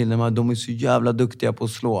 Känner du till den här? De är så jävla duktiga på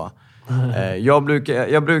att slå. Jag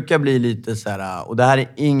brukar bli lite så här, och det här är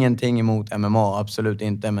ingenting emot MMA, absolut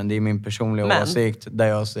inte, men det är min personliga åsikt där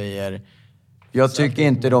jag säger, jag tycker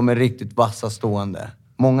inte de är riktigt vassa stående.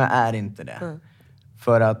 Många är inte det.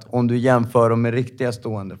 För att om du jämför dem med riktiga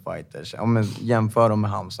stående fighters, jämför dem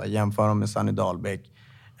med Hamza, jämför dem med Sunny Dahlbäck,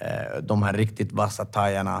 de här riktigt vassa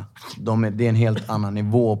thajarna, det är en helt annan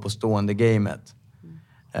nivå på stående gamet.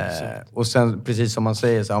 Och sen, precis som man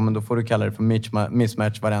säger, så, men då får du kalla det för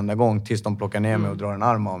mismatch varenda gång tills de plockar ner mig och drar en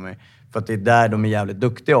arm av mig. För att det är där de är jävligt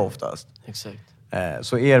duktiga oftast. Exakt.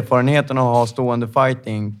 Så erfarenheten av att ha stående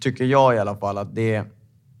fighting, tycker jag i alla fall, att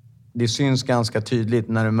det syns ganska tydligt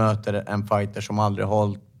när du möter en fighter som aldrig har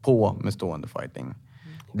hållit på med stående fighting.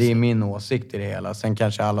 Det är min åsikt i det hela. Sen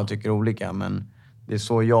kanske alla tycker olika, men det är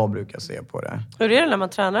så jag brukar se på det. Hur är det när man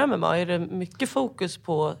tränar MMA? Är det mycket fokus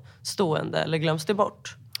på stående eller glöms det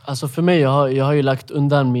bort? Alltså för mig, jag har ju lagt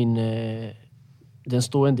undan den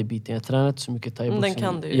stående biten. Jag tränar inte så mycket thaiboxning. Den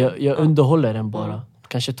kan du ju. Jag underhåller den bara.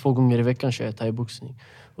 Kanske 2 gånger i veckan kör jag thaiboxning.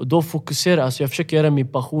 Och då fokuserar, alltså jag försöker göra min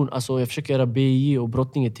passion, alltså jag försöker göra BI och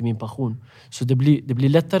brottningen till min passion. Så det blir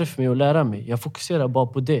lättare för mig att lära mig. Jag fokuserar bara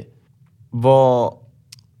på det.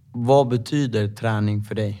 Vad betyder träning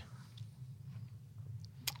för dig?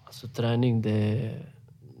 Alltså träning,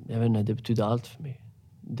 jag vet inte, det betyder allt för mig.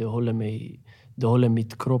 Det håller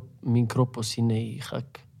min kropp och sinne i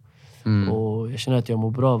schack. Och jag känner att jag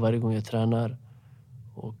mår bra varje gång jag tränar.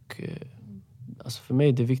 Och alltså för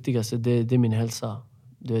mig det viktigaste, det är min hälsa.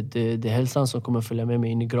 Det är hälsan som kommer följa med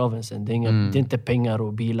mig in i graven sen. Det är inte pengar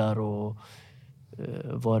och bilar och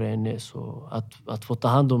vad det än är. Så att få ta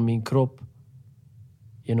hand om min kropp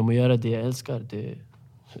genom att göra det jag älskar,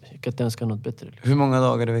 jag kan inte önska något bättre. Liksom. Hur många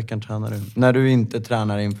dagar i veckan tränar du? När du inte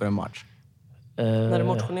tränar inför en match? När du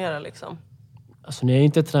motionerar liksom? Alltså när jag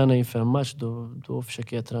inte tränar inför en match, då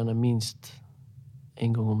försöker jag träna minst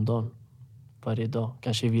 1 gång om dagen. Varje dag.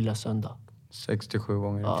 Kanske vila söndag. 6-7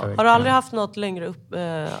 gånger per vecka. Har du aldrig haft något längre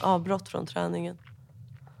avbrott från träningen?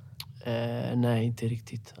 Nej, inte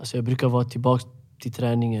riktigt. Alltså jag brukar vara tillbaka till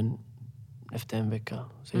träningen efter 1 vecka.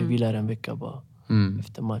 Så jag vilar 1 vecka bara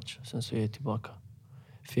efter match. Sen så är jag tillbaka.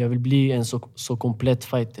 För jag vill bli en så komplett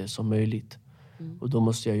fighter som möjligt. Och då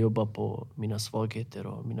måste jag jobba på mina svagheter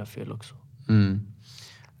och mina fel också.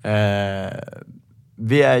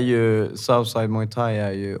 Vi är ju, Southside Muay Thai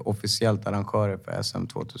är ju officiellt arrangörer för SM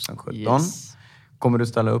 2017. Yes. Kommer du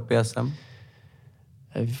ställa upp i SM?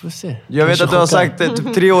 Vi får se. Jag vet att du har sagt det,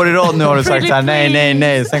 typ 3 år i rad nu har du sagt såhär,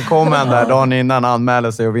 nej. Sen kommer han där dagen innan,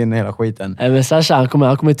 anmäler sig och vinner hela skiten. Men Sasha, han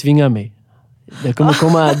kommer tvinga mig. Det kommer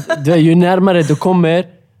komma, ju närmare du kommer,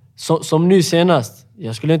 som nu senast,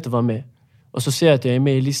 jag skulle inte vara med. Och så ser jag att jag är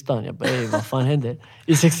med i listan. Jag bara, vad fan händer?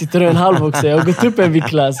 I 63,5 också, jag har gått upp en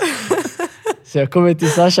viktklass. Så jag kommer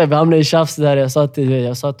till Sasha, vi hamnade i tjafs där. Jag sa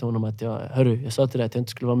till honom att jag sa till dig att jag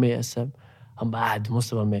inte skulle vara med i SM. Han bara, du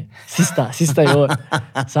måste vara med. Sista i år.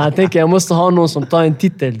 Så han tänker, jag måste ha någon som tar en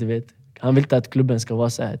titel, du vet. Han vill inte att klubben ska vara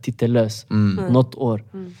så här titellös. Något år.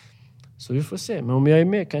 Så vi får se. Men om jag är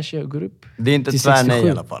med kanske jag går upp. Det är inte tvärnej i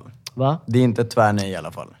alla fall. Va? Det är inte tvärnej i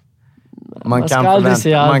alla fall. Man kan förvänta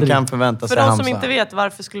sig För de Hamza. som inte vet,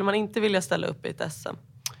 varför skulle man inte vilja ställa upp i ett SM?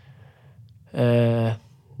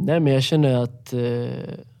 Nej, men jag känner att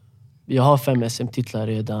jag har 5 SM-titlar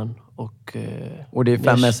redan. Och det är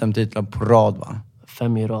 5 SM-titlar på rad, va?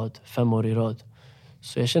 5 i rad. 5 år i rad.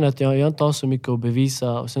 Så jag känner att jag inte har så mycket att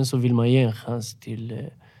bevisa. Och sen så vill man ge en chans till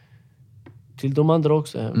de andra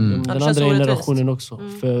också. Den andra generationen också.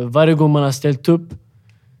 För varje gång man har ställt upp,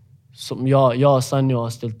 som jag och Sanjo har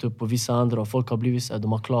ställt upp och vissa andra, och folk har blivit så här,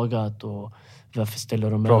 de har klagat och varför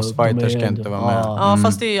ställer de Proffsfighters ska inte vara med. Ja,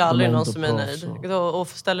 fast det är ju aldrig någon som är nöjd. Och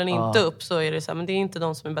ställer ni inte upp så är det så här, men det är inte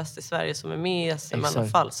de som är bäst i Sverige som är med i SM i alla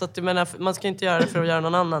fall. Så att, jag menar, man ska inte göra det för att göra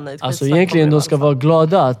någon annan nöjd. Alltså egentligen de ska vara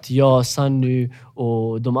glada att jag, Sanju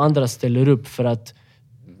och de andra ställer upp, för att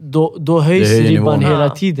då höjs ribban hela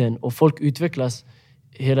tiden och folk utvecklas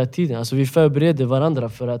hela tiden. Alltså vi förbereder varandra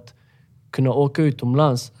för att kunna åka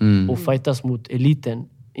utomlands och fightas mot eliten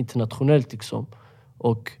internationellt liksom.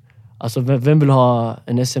 Och alltså vem vill ha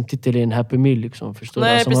en SM-titel i en Happy Meal liksom, förstår du?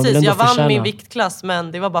 Nej, alltså, precis. Jag vann min viktklass,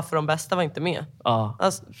 men det var bara för de bästa var inte med. Ja,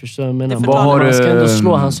 alltså, förstår jag menar. Man ska ändå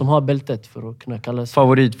slå han som har bältet för att kunna kalla sig.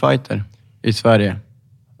 Favoritfighter i Sverige?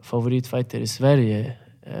 Favoritfighter i Sverige?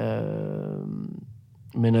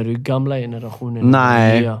 Menar du gamla generationen?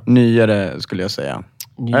 Nej, nyare skulle jag säga.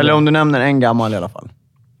 Nyare. Eller om du nämner en gammal i alla fall.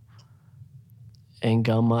 En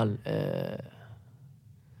gammal...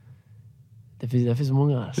 Det finns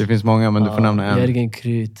många. Alltså. Det finns många, men du får nämna en. Jörgen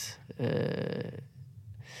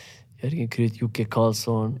Kryt, Jocke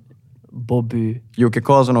Karlsson, Bobby. Jocke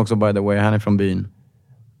Karlsson också, by the way, han är från byn.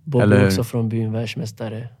 Bobby är också från byn,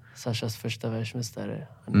 världsmästare. Sashas första världsmästare.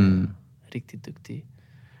 Han är riktigt duktig.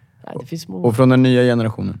 Ja, det finns många. Och från den nya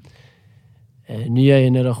generationen? Nya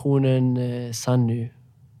generationen, Sanny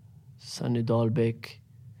Dahlbäck.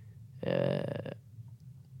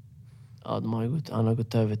 Ja, han har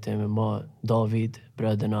gått över till MMA. David,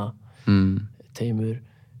 bröderna, Teimur,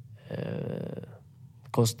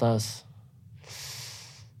 Kostas.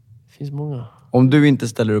 Det finns många. Om du inte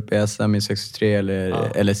ställer upp i SM i 63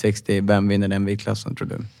 eller 60, vem vinner den viktklassen tror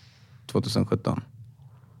du? 2017?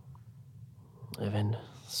 Jag vet inte,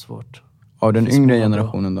 svårt. Av den yngre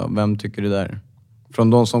generationen då, vem tycker du där? Från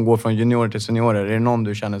de som går från juniorer till seniorer, är det någon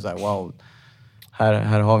du känner så här, wow,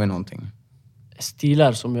 här har vi någonting?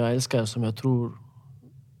 Stilar som jag älskar, som jag tror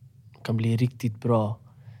kan bli riktigt bra.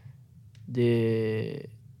 Det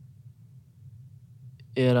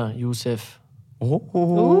är Josef.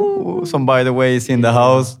 Som by the way is in the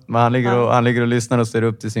house. Men han ligger och lyssnar och ser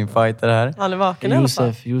upp till sin fighter här. Han är vaken i alla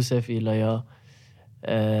fall. Josef gillar jag.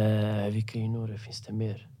 Vilka juniorer finns det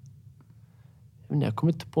mer? Jag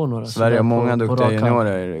kommer inte på några. Sverige har många duktiga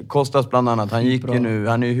juniorer. Kostas bland annat. Han gick ju nu.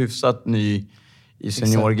 Han är ju hyfsat ny i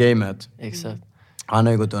seniorgamet. Exakt. Han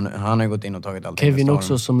har ju gått in och tagit allt. Kevin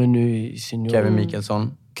också som är nu i senior. Kevin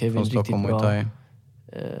Mikkelsson. Från Stockholm och Thai.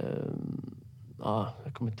 Jag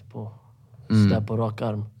kommer inte på. Sådär på rak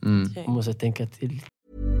arm. Jag måste tänka till.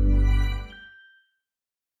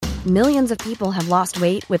 Millions of people have lost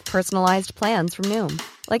weight with personalized plans from Noom.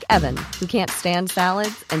 Like Evan, who can't stand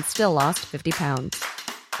salads and still lost 50 pounds.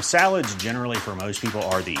 Salads generally for most people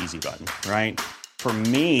are the easy button, right? For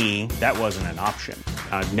me, that wasn't an option.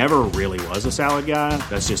 I never really was a salad guy.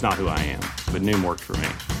 That's just not who I am. But Noom worked for me.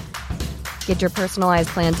 Get your personalized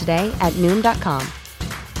plan today at Noom.com.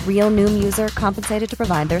 Real Noom user compensated to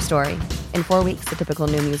provide their story. In 4 weeks, the typical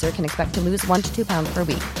Noom user can expect to lose 1 to 2 pounds per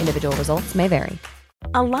week. Individual results may vary.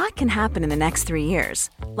 A lot can happen in the next 3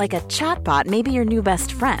 years. Like a chatbot may be your new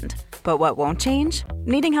best friend. But what won't change?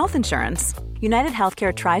 Needing health insurance. United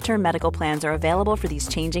Healthcare Tri-Term Medical Plans are available for these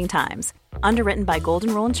changing times. Underwritten by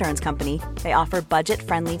Golden Rule Insurance Company, they offer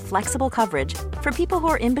budget-friendly, flexible coverage for people who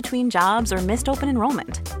are in between jobs or missed open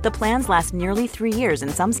enrollment. The plans last nearly 3 years in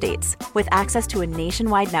some states, with access to a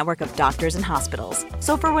nationwide network of doctors and hospitals.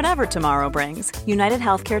 So for whatever tomorrow brings, United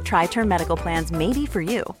Healthcare Tri-Term Medical Plans may be for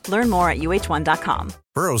you. Learn more at uh1.com.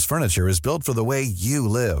 Burrow's furniture is built for the way you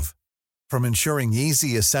live. From ensuring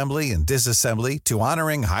easy assembly and disassembly to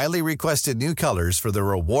honoring highly requested new colors for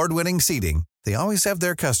their award-winning seating, they always have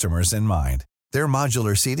their customers in mind. Their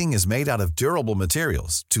modular seating is made out of durable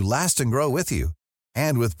materials to last and grow with you.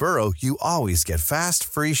 And with Burrow, you always get fast,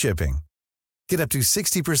 free shipping. Get up to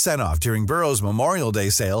 60% off during Burrow's Memorial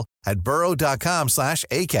Day sale at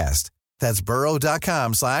burrow.com/ACAST. That's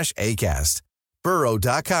burrow.com/ACAST.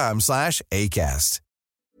 burrow.com/ACAST.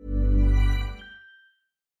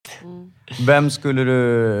 Vem skulle du...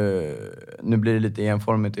 Nu blir det lite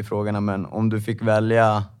enformigt i frågorna, men om du fick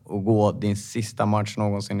välja att gå din sista match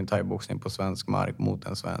någonsin i thaiboxning på svensk mark mot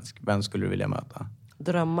en svensk, vem skulle du vilja möta?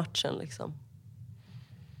 Drömmatchen liksom.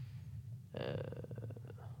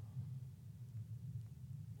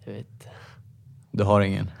 Jag vet. Du har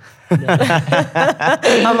ingen?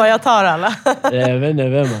 Han bara, jag tar alla. Jag vet inte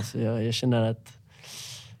vem alltså. Jag känner att...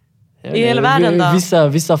 I hela världen då?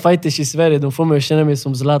 Vissa fighters i Sverige, de får mig att känna mig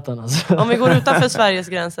som Zlatan alltså. Om vi går utanför Sveriges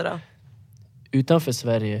gränser då? utanför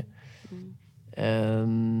Sverige.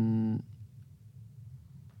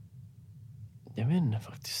 Jag vet inte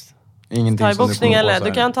faktiskt. Ingenting thaiboxning eller?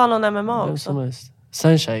 Du kan ta någon MMA också. Som helst.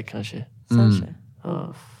 Sunshine kanske. Sunshine.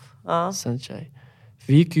 Ja. Sunshine.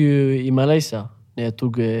 Vi gick ju i Malaysia när jag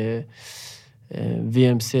tog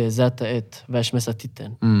VMC Z1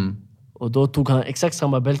 världsmästartiteln. Och då tog han exakt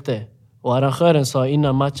samma bälte. Och arrangören sa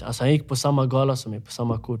innan match, alltså han gick på samma gala som mig, på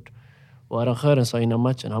samma kort. Och arrangören sa innan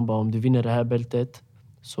matchen, han bara, om du vinner det här bältet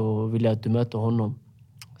så vill jag att du möter honom.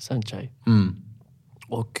 Sunshine.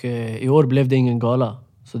 Och i år blev det ingen gala.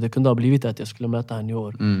 Så det kunde ha blivit att jag skulle möta han i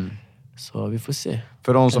år. Så vi får se.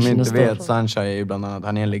 För de som inte vet, Sunshine är ju bland annat,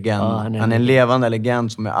 han är en legend. Han är en levande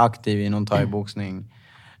legend som är aktiv inom thaiboxning.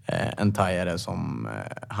 En thaiare som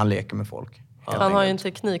han leker med folk. Han har ju en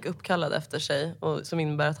teknik uppkallad efter sig som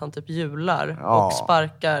innebär att han typ hjular och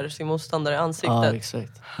sparkar sin motståndare i ansiktet. Ja,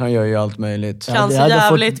 exakt. Han gör ju allt möjligt. Kan se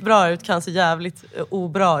jävligt bra ut, kan se jävligt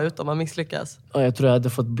obra ut om man misslyckas. Ja, jag tror jag hade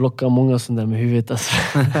fått blocka många sådana där med huvudet. Alltså.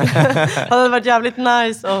 Det hade varit jävligt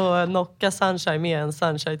nice att knocka Sunshine med en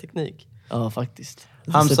Sunshine-teknik. Ja, faktiskt.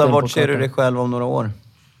 Hamza, vart ser du dig själv om några år?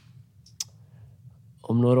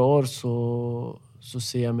 Om några år så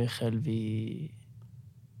ser jag mig själv i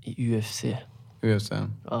UFC. UFC?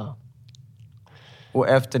 Ja. Och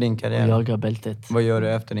efter din karriär? Och jaga bältet. Vad gör du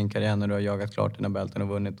efter din karriär när du har jagat klart dina bälten och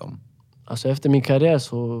vunnit dem? Alltså efter min karriär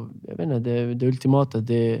så, jag vet inte, det ultimata,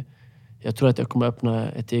 jag tror att jag kommer öppna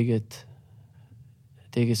ett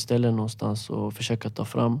eget ställe någonstans och försöka ta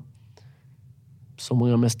fram så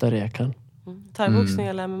många mästare jag kan. Thaiboxning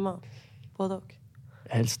eller MMA? Både och.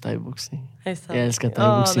 Helst thaiboxning. Jag Jag älskar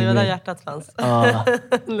thaiboxning. det var där hjärtat fanns. Ja.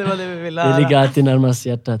 Det var det vi ville höra. Det ligger alltid närmast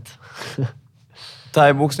hjärtat.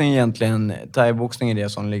 Thaiboxning är det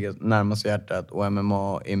som ligger närmast hjärtat och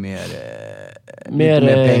MMA är mer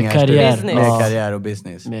pengar, karriär. Mer karriär och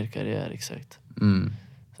business. Mer karriär, exakt.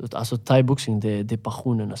 Så, alltså thaiboxning, det är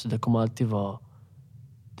passionen. Alltså, det kommer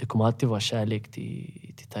alltid vara kärlek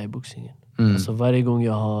till thaiboxningen. Alltså varje gång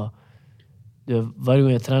jag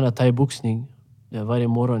tränar thaiboxning, varje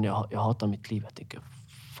morgon jag hatar mitt liv. Jag tänker,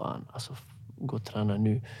 fan, alltså gå och träna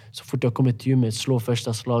nu. Så fort jag kommer till gymmet, slår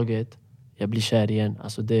första slaget, jag blir kär igen.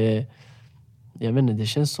 Alltså jag vet inte, det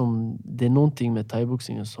känns som, det är någonting med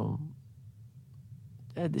thaiboxningen som,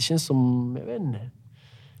 det känns som, jag vet inte.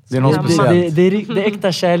 Det är något speciellt. Det är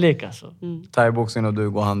äkta kärlek alltså. Thaiboxning och du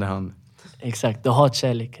går hand i hand. Exakt, det har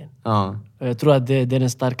kärleken. Ja. Och jag tror att det är den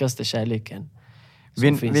starkaste kärleken.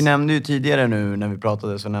 Vi nämnde ju tidigare nu när vi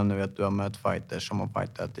pratade, så nämnde vi att du har mött fighters som har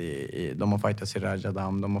fightat de har fightats i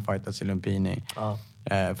Rajadam, de har fightats i Lumpini. Ja.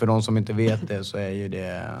 För de som inte vet det så är ju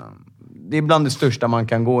det är bland det största man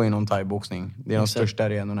kan gå inom thaiboxning. Det är de största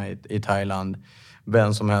arenorna i Thailand.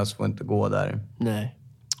 Vem som helst får inte gå där. Nej.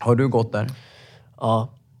 Har du gått där? Ja.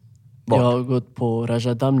 Vart? Jag har gått på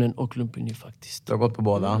Rajadamnen och Lumpini faktiskt. Du har gått på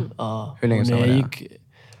båda? Ja. Hur länge sedan var det?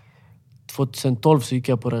 2012 så gick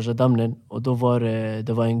jag på Rajadamnen och då var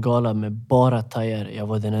det var en gala med bara thaier. Jag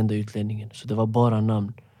var den enda utlänningen, så det var bara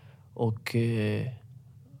namn. Och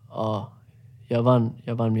jag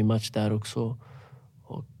vann min match där också.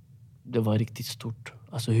 Och det var riktigt stort.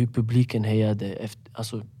 Alltså hur publiken hejade efter,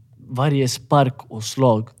 alltså varje spark och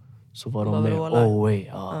slag så var de med all way.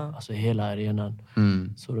 Alltså hela arenan.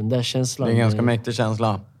 Så den där känslan. Det är en ganska mäktig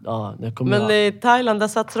känsla. Ja, men i Thailand där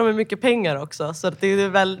satsar de mycket pengar också. Så det är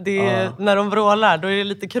väl, när de vrålar, då är det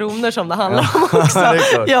lite kronor som det handlar om också.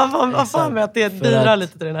 Jag har fan med att det bidrar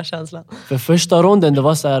lite till den här känslan. För första ronden, det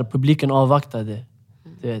var så här, publiken avvaktade.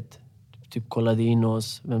 Du vet, typ kollade in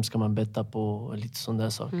oss, vem ska man betta på och lite sådana där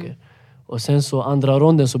saker. Och sen så andra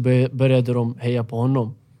ronden så började de heja på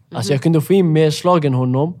honom. Alltså jag kunde få in mer slag än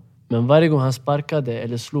honom. Men varje gång han sparkade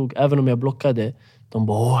eller slog, även om jag blockade, de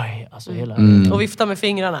bara oj, alltså hela och vifta med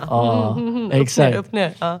fingrarna. Ja, exakt. Upp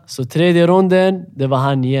ner. Ja. Så tredje ronden, det var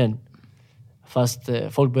han igen. Fast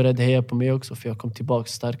folk började heja på mig också, för jag kom tillbaka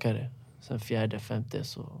starkare. Sen fjärde, femte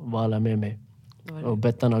så var alla med mig. Och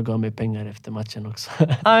bettarna gav mig pengar efter matchen också. Ja,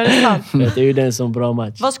 det är sant. Det är ju en sån bra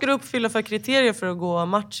match. Vad ska du uppfylla för kriterier för att gå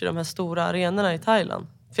match i de här stora arenorna i Thailand?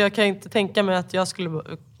 För jag kan inte tänka mig att jag skulle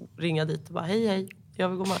ringa dit och bara hej, jag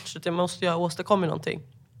vill gå match. Jag måste ju åstadkomma någonting.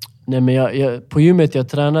 Nej, men på gymmet jag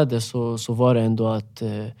tränade så var det ändå att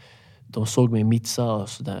de såg mig mitsa och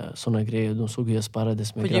såna grejer. De såg hur jag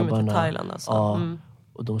sparrades med grabbarna. På gymmet i Thailand alltså? Ja.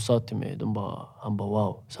 Och de sa till mig, han bara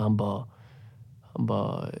wow. Så han bara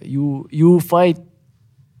you fight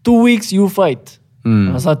 2 weeks, you fight.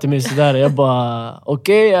 Han sa till mig sådär. Jag bara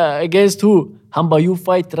okej, against who? Han bara you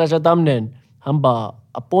fight Rajadamnen. Han bara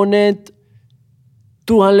opponent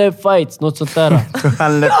 200 fights, något sånt där.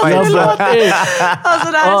 Alltså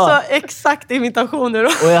det här är så exakt imitationer.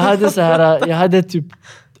 Och jag hade typ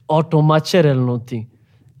 18 matcher eller någonting.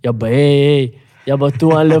 Jag bara hey. Jag bara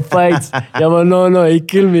 200 fights. Jag bara no, he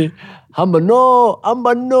kill me. Han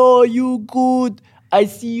bara no, you good. I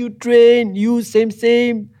see you train, you same.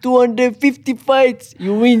 250 fights,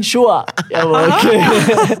 you win sure. Jag bara okej.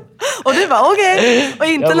 Och du bara okej. Och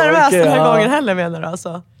inte nervös den här gången heller menar du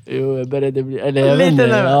alltså? Jo, jag började bli... Eller jag lite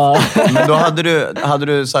nervös. Ja. Men då hade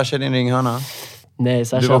du Sasha i din ringhörna? Nej,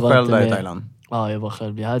 Sasha du var själv inte där med. I Thailand? Ja, jag var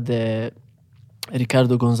själv. Jag hade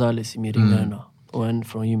Ricardo Gonzalez i min ringhörna. Och en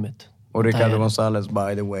från gymmet. Och Ricardo Gonzalez,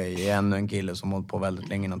 by the way, är ännu en kille som hållit på väldigt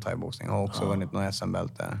länge inom thaiboxning. Har också vunnit någon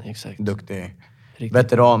SM-bälte. Exakt. Duktig.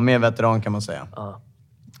 Riktigt. Mer veteran kan man säga. Ja.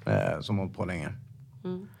 Som hållit på länge.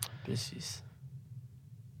 Precis.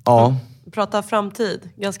 Ja. Prata framtid,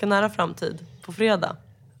 ganska nära framtid. På fredag.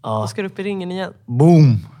 Ja. Då ska du upp i ringen igen.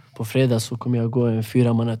 Boom! På fredag så kommer jag gå en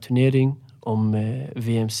 4-manna-turnering om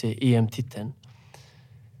VMC-EM-titeln.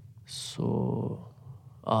 Så...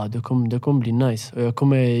 Ja, det kommer bli nice. Och jag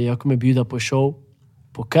kommer bjuda på show.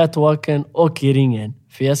 På catwalken och i ringen.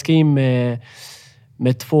 För jag ska in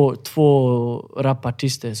med två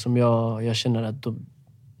rapartister som jag känner att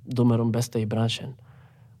de är de bästa i branschen.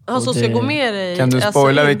 Alltså ska gå med dig? Kan du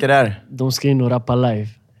spoila vilka det är? De ska in och rappa live.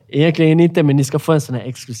 Egentligen inte, men ni ska få en sån här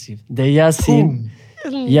exklusiv. Det är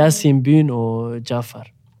Yasin Byn och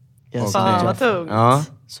Jafar. Fan vad tungt. Ja.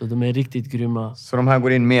 Så de är riktigt grymma. Så de här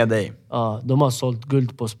går in med dig? Ja, de har sålt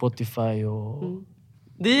guld på Spotify och...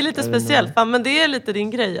 Det är lite speciellt, fan, men det är lite din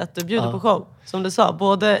grej att du bjuder på show. Som du sa,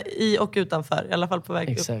 både i och utanför. I alla fall på väg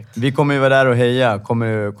upp. Exakt. Vi kommer ju vara där och heja.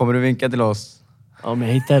 Kommer du vinka till oss? Ja, men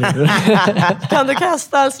jag hittar det. Kan du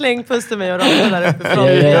kasta en slängpuss till mig och Robin där uppifrån?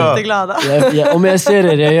 Vi är jätteglada. Om jag ser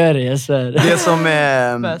det, jag gör det. Jag svär.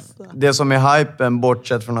 Det som är hypen,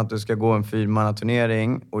 bortsett från att du ska gå en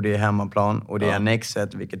 4-manna-turnering och det är hemmaplan och det är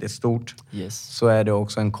Nexet, vilket är stort. Yes. Så är det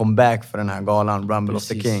också en comeback för den här galan, Rumble of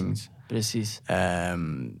the Kings. Precis.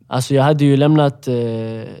 Alltså jag hade ju lämnat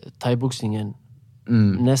thaiboxningen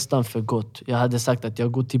nästan för gott. Jag hade sagt att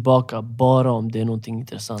jag går tillbaka bara om det är någonting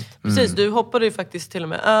intressant. Precis, du hoppade ju faktiskt till och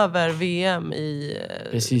med över VM i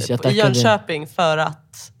Jönköping för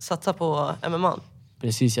att satsa på MMA.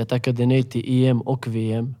 Precis, jag tackade nej till EM och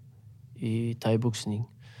VM i thaiboxning.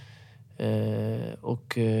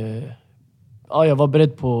 Jag var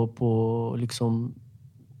beredd på liksom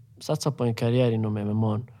satsa på en karriär inom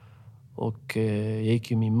MMA. Och jag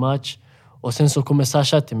gick ju min match. Och sen så kommer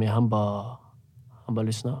Sasha till mig. Han bara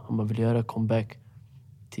lyssna. Han bara, vill göra comeback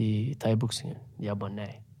till thaiboxningen? Jag bara,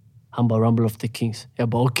 nej. Han bara, Rumble of the Kings. Jag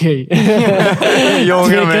bara, okej.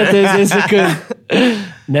 Tvekade inte ens en sekund.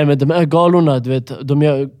 Nej, men de här galorna, du vet,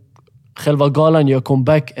 själva galan gör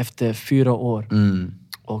comeback efter 4 år.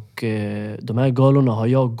 Och de här galorna har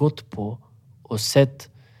jag gått på och sett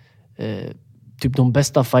typ de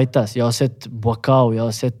bästa fighters. Jag har sett Boakau, jag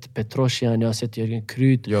har sett Petrosian, jag har sett Jörgen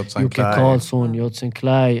Krut, Jocke Karlsson, Jotsen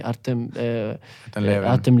Klaj,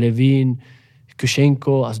 Artem Levin,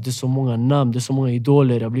 Kushenko. Alltså det är så många namn, det är så många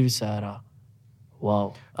idoler. Jag har blivit så här,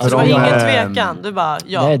 wow. Alltså, det var ingen tvekan? Du bara,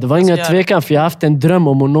 ja. Nej, det var ingen tvekan, för jag har haft en dröm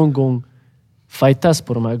om att någon gång fightas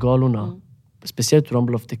på de här galorna. Speciellt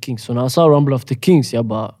Rumble of the Kings. Så när han sa Rumble of the Kings, jag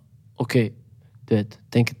bara, okej. Du vet,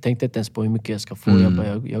 tänkte inte ens på hur mycket jag ska få.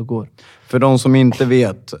 Jag går. För de som inte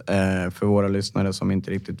vet, för våra lyssnare som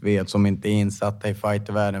inte riktigt vet, som inte är insatta i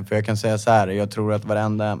fightervärlden. För jag kan säga så här, jag tror att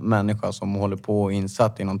varenda människa som håller på och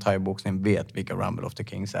insatt inom thaiboxning vet vilka Rumble of the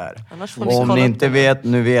Kings är. Och om ni inte vet,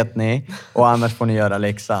 nu vet ni. Och annars får ni göra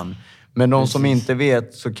läxan. Men de som inte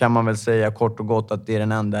vet, så kan man väl säga kort och gott att det är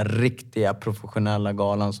den enda riktiga professionella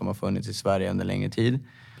galan som har funnits i Sverige under längre tid.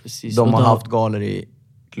 Precis. De har haft galor i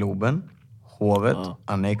Globen, Hovet,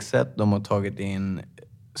 Annexet. De har tagit in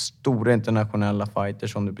stora internationella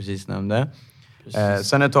fighters som du precis nämnde.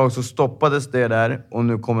 Sen ett tag så stoppades det där och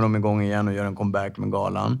nu kommer de igång igen och gör en comeback med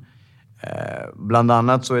galan. Bland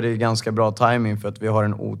annat så är det ganska bra timing för att vi har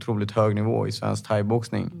en otroligt hög nivå i svensk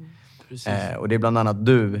thaiboxning. Och det är bland annat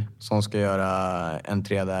du som ska göra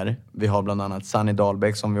entré där. Vi har bland annat Sanny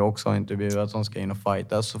Dahlbäck som vi också har intervjuat som ska in och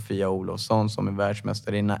fighta. Sofia Olofsson som är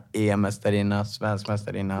världsmästarinna, EM-mästarinna, svensk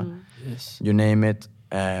mästarinna. You name it.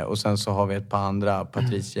 Och sen så har vi ett par andra,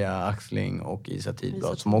 Patricia Axling och Isa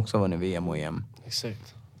Tidblad som också har vunnit VM och EM.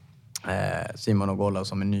 Exakt. Simon Ogolla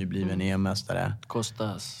som är nybliven EM-mästare.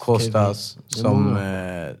 Kostas som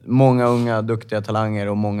många unga duktiga talanger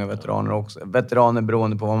och många veteraner också. Veteraner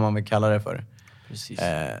beroende på vad man vill kalla det för. Precis.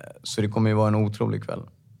 Så det kommer ju vara en otrolig kväll.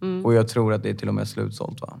 Och jag tror att det är till och med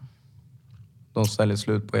slutsålt, va? De säljer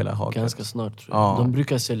slut på hela haket. Ganska snart tror jag. De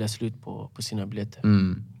brukar sälja slut på sina biljetter.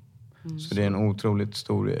 Så det är en otroligt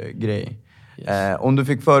stor grej. Yes. Om du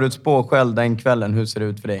fick förutspå själv den kvällen, hur ser det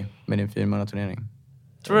ut för dig med din 4-mannaturnering?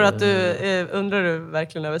 Tror du att undrar du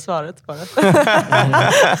verkligen över svaret bara?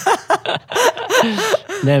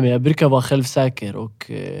 Nej, men jag brukar vara självsäker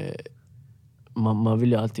och man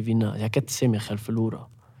vill ju alltid vinna. Jag kan inte se mig själv förlora.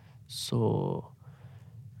 Så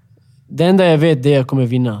det enda jag vet är att jag kommer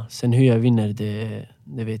vinna. Sen hur jag vinner,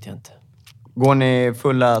 det vet jag inte. Går ni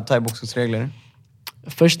fulla thaiboxningsregler?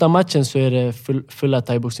 Första matchen så är det fulla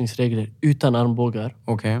thaiboxningsregler utan armbågar.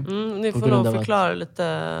 Okej. Ni får nog förklara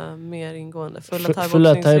lite mer ingående.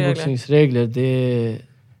 Fulla thaiboxningsregler,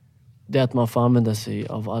 det är att man får använda sig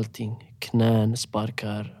av allting. Knän,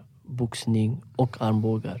 sparkar, boxning och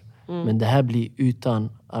armbågar. Men det här blir utan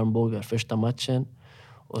armbågar första matchen.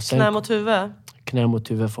 Och sen, knä mot huvud? Knä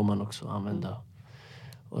mot huvud får man också använda.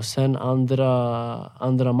 Och sen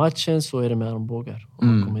andra matchen så är det med armbågar om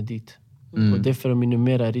man kommer dit. Och det är för att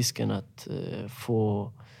minimera risken att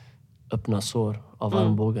få öppna sår av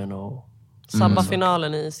armbågarna. Och sabba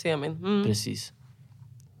finalen i semin. Precis.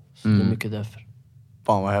 Så det är mycket därför.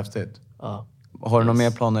 Fan vad häftigt. Ja. Har du några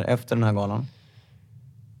mer planer efter den här galan?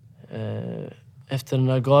 Efter den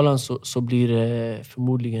här galan så blir det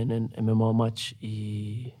förmodligen en MMA-match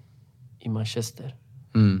i Manchester.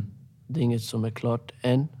 Det är inget som är klart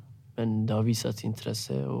än, men det har visats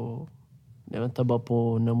intresse och jag väntar bara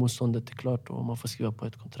på när motståndet är klart och man får skriva på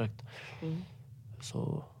ett kontrakt.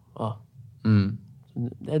 Så, ja.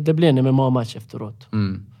 Det blir en MMA-match efteråt.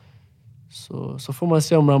 Så får man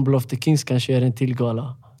se om Rumble of the Kings kanske är en till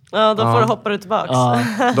gala. Ja, då får du hoppa tillbaka.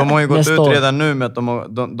 Ja. De har ju gått ut redan nu med att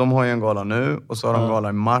de har ju en gala nu och så har de gala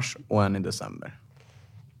i mars och en i december.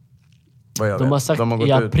 De har sagt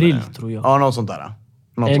i april tror jag. Ja, något sånt där.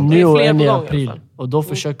 En nu och en i april. Och då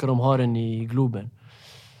försöker de ha den i Globen.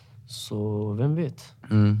 Så vem vet?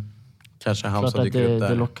 Kanske Hamza dyker upp där.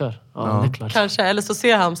 Det lockar. Ja. Det är klart. Kanske, eller så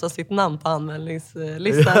ser Hamza sitt namn på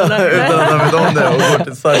anmälningslistan. Utan att han vet om det och går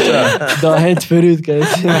till Sasha. Det har hänt förut kan jag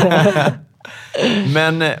säga.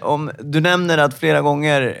 Men om du nämner att ett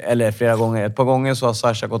par gånger så har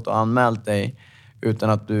Sasha gått och anmält dig utan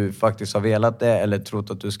att du faktiskt har velat det eller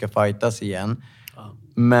trott att du ska fightas igen.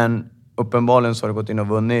 Men uppenbarligen så har du gått in och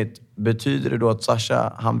vunnit. Betyder det då att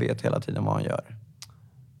Sasha, han vet hela tiden vad han gör?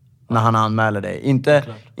 När han anmäler dig.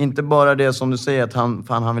 Inte bara det som du säger att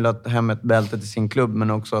han vill ha hem ett bälte till sin klubb,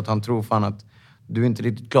 men också att han tror fan att du är inte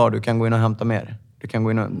riktigt klar, du kan gå in och hämta mer. Du kan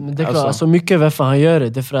gå in och... Men det är klart, alltså mycket varför han gör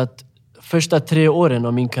det är för att första 3 åren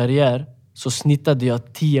av min karriär så snittade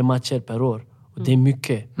jag 10 matcher per år. Och det är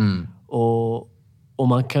mycket. Och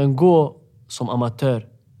man kan gå som amatör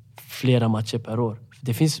flera matcher per år.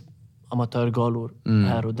 Det finns amatörgalor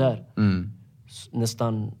här och där.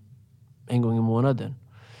 Nästan en gång i månaden.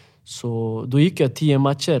 Så då gick jag 10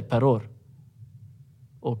 matcher per år.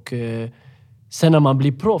 Och sen när man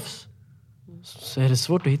blir proffs så är det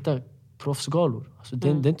svårt att hitta proffsgalor. Alltså det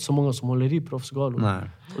är inte så många som håller i proffsgalor. Nej.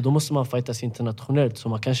 Och då måste man fightas internationellt. Så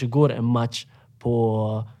man kanske går en match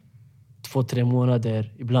på 2-3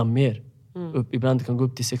 månader, ibland mer. Ibland kan gå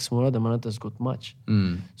upp till 6 månader, man har inte ens gått match.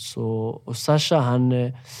 Så, och Sasha,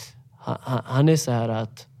 han är så här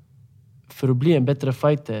att för att bli en bättre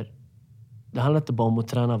fighter, det handlar inte bara om att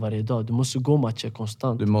träna varje dag. Du måste gå matcher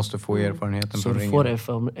konstant. Du måste få erfarenheten så på ringen. Så du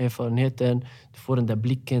får erfarenheten, du får den där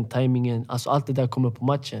blicken, timingen. Alltså allt det där kommer på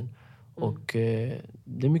matchen. Och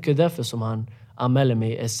det är mycket därför som han anmäler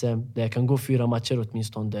mig i SM. Där jag kan gå 4 matcher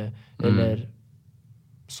åtminstone. Eller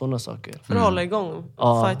sådana saker. För att hålla igång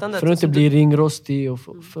fightandet. För att inte bli ringrostig och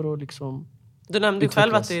för att liksom... Du nämnde ju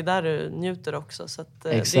själv att det är där du njuter också. Så att,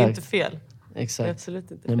 det är inte fel. Exakt. Det är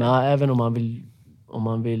absolut inte fel. Nej, men även om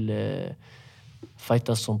man vill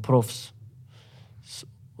fightas som proffs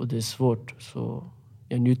och det är svårt, så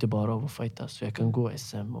jag njuter bara av att fightas. Så jag kan gå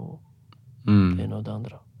SM och det ena och det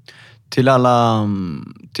andra. Till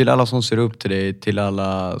alla som ser upp till dig, till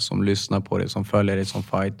alla som lyssnar på dig, som följer dig som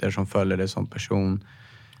fighter, som följer dig som person.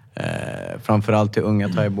 Framförallt till unga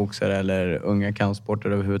thaiboxare eller unga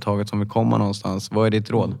kampsportare överhuvudtaget som vill komma någonstans. Vad är ditt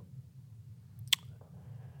råd?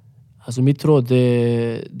 Alltså mitt råd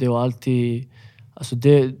det är alltid... Alltså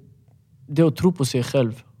det är att tro på sig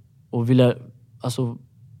själv och vilja... Alltså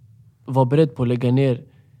vara beredd på att lägga ner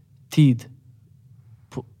tid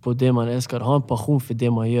på det man älskar. Ha en passion för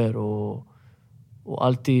det man gör och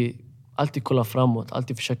alltid kolla framåt.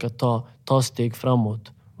 Alltid försöka ta steg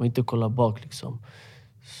framåt och inte kolla bak liksom.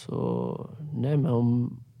 Så nej, men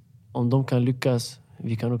om de kan lyckas,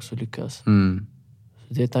 vi kan också lyckas.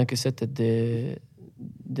 Så det tankesättet,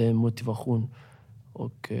 det är motivation.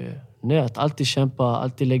 Och nej, att alltid kämpa,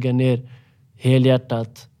 alltid lägga ner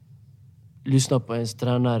helhjärtat lyssna på ens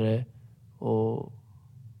tränare och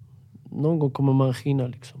någon gång kommer man skina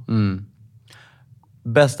liksom.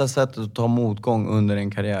 Bästa sättet att ta motgång under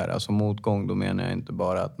en karriär, alltså motgång, då menar jag inte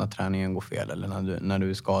bara att när träningen går fel eller när du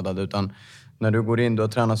är skadad, utan när du går in, du har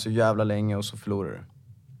tränat så jävla länge och så förlorar du.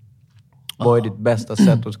 Vad är ditt bästa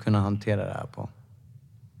sätt att kunna hantera det här på?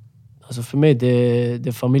 Alltså för mig, det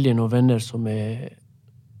är familjen och vänner som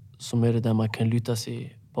är det där man kan luta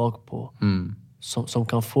sig bak på. Som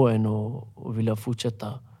kan få en att vilja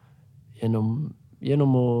fortsätta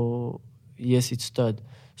genom att ge sitt stöd.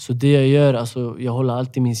 Så det jag gör, alltså, jag håller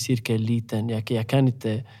alltid min cirkel liten. Jag kan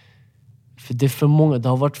inte... För det är för många, det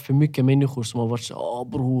har varit för mycket människor som har varit så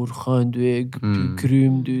bror, skön, du är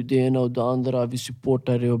grym, du är det ena och det andra, vi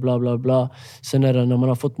supportar dig och bla bla bla. Sen är det när man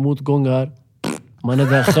har fått motgångar, man är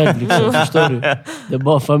där själv liksom, förstår du? Det är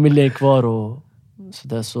bara familjen kvar och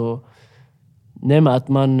sådär. Så, nej, men att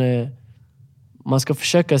man ska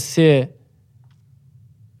försöka se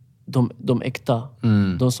de äkta,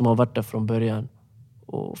 de som har varit där från början.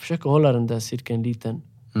 Och försöka hålla den där cirkeln liten.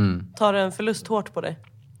 Tar en förlust hårt på dig?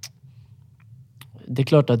 Det är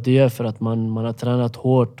klart att det gör, för att man har tränat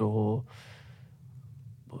hårt och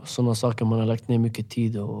sådana saker. Man har lagt ner mycket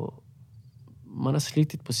tid och man har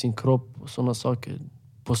slitit på sin kropp och sådana saker.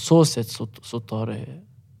 På så sätt så tar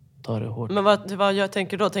det hårt. Men vad jag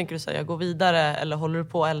tänker då? Tänker du säga jag går vidare eller håller du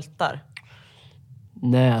på och ältar?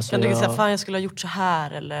 Nej, alltså kan du säga fan jag skulle ha gjort så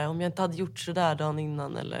här, eller om jag inte hade gjort så där dagen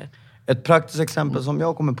innan, eller... Ett praktiskt exempel som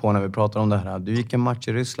jag kommer på när vi pratar om det här. Du gick en match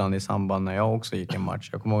i Ryssland i samband när jag också gick en match.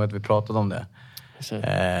 Jag kommer ihåg att vi pratade om det.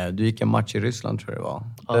 Du gick en match i Ryssland, tror jag det var.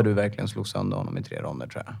 Ja. Där du verkligen slog sönder honom i 3 ronder,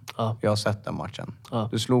 tror jag. Ja. Jag har sett den matchen. Ja.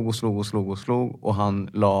 Du slog och han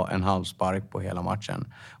la en halvspark på hela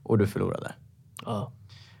matchen. Och du förlorade. Ja.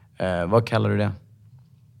 Vad kallar du det?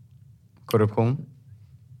 Korruption?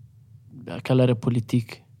 Jag kallar det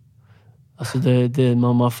politik. Alltså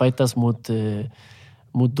man fightas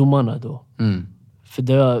mot domarna då. För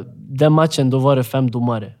den matchen då var det 5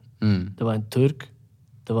 domare. Det var en turk,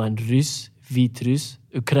 det var en ryss, vitryss,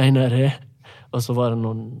 ukrainare och så var det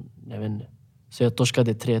någon, jag vet inte. Så jag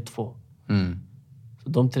torskade 3-2. Så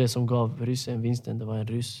de 3 som gav ryssen vinsten, det var en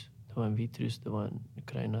ryss, det var en vitryss, det var en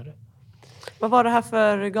ukrainare. Vad var det här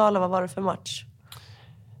för gala? Vad var det för match?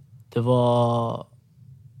 Det var...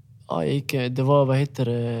 det var, vad heter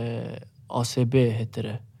det? ACB heter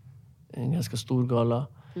det. En ganska stor gala.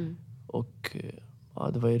 Och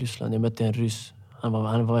det var i Ryssland. Jag mötte en ryss. Han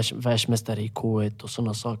var världsmästare i K1 och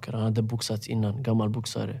sådana saker. Han hade boxats innan, gammal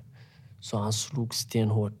boxare. Så han slog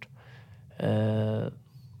stenhårt.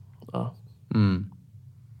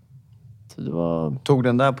 Så det var... Tog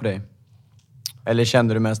den där på dig? Eller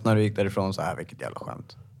kände du mest när du gick därifrån så här, vilket jävla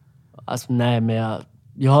skämt? Alltså nej, men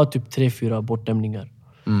jag har typ 3-4 bortdömningar.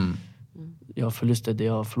 Jag har förlustat,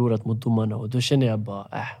 jag har förlorat mot domarna. Och då känner jag bara,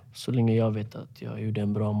 så länge jag vet att jag gjorde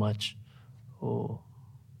en bra match och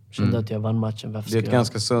kände att jag vann matchen. Det är ett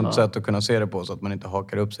ganska sunt sätt att kunna se det på, så att man inte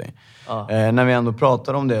hakar upp sig. När vi ändå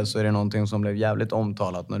pratar om det så är det någonting som blev jävligt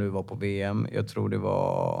omtalat när du var på VM. Jag tror det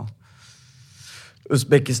var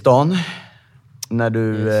Uzbekistan. När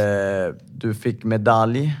du fick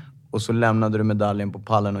medalj och så lämnade du medaljen på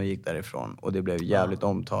pallen och gick därifrån. Och det blev jävligt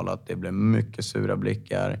omtalat. Det blev mycket sura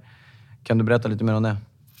blickar. Kan du berätta lite mer om det?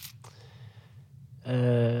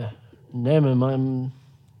 Nej, men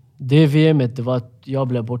det VM:et, det var att jag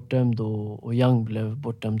blev bortdömd och Young blev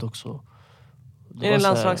bortdömd också. Är det en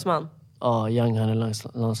landslagsman? Ja, Young, han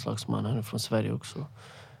är landslagsman. Han är från Sverige också.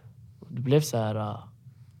 Det blev så här...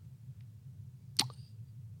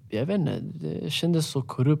 jag vet inte, det kändes så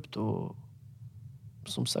korrupt och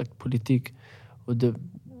som sagt politik. Och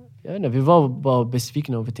jag vet inte, vi var bara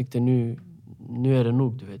besvikna och vi tänkte nu är det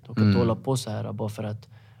nog, du vet. De kan inte hålla på så här bara för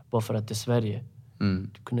att det är Sverige.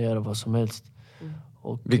 Du kunde göra vad som helst.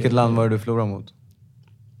 Och, vilket land var det du förlorade mot?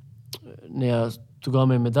 När jag tog av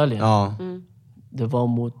mig medaljen? Ja. Det var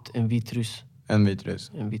mot en vitryss. En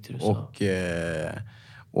vitryss? En vitryss, och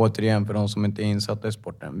återigen, för de som inte är insatta i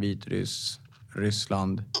sporten. Vitryss,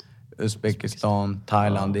 Ryssland, Uzbekistan,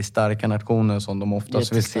 Thailand. Det är starka nationer som de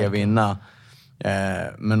oftast vill se vinna.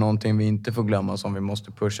 Men någonting vi inte får glömma, som vi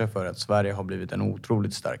måste pusha för, att Sverige har blivit en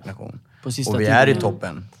otroligt stark nation. Och vi är i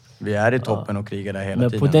toppen. Vi är i toppen och krigar där hela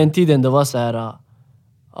tiden. Men på den tiden det var så här,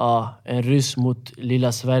 en ryss mot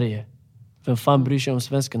lilla Sverige. Vem fan bryr sig om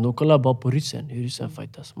svensken? De kollar bara på ryssen, hur ryssen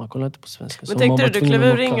fightas. Man kollar inte på svensken. Men tänkte du klev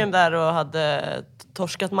ur ringen där och hade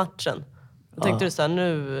torskat matchen? Då tänkte du så här,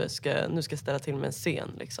 nu ska jag ställa till med en scen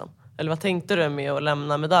liksom. Eller vad tänkte du med att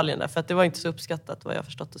lämna medaljen där? För att det var inte så uppskattat, vad jag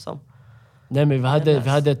förstått det som. Nej, men vi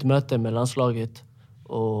hade ett möte med landslaget.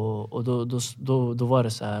 Och då var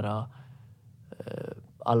det så här...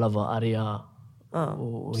 Alla var arga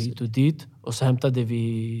och hit och dit. Och så hämtade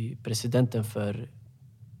vi presidenten för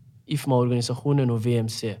IFMA-organisationen och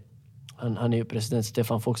VMC. Han är ju president,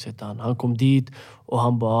 Stefan Fox heter han. Han kom dit och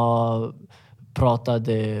han bara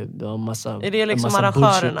pratade. Det var massa, är det liksom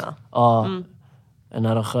arrangörerna? Ja, en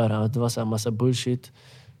arrangör. Det var så här massa bullshit.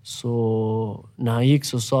 Så när han gick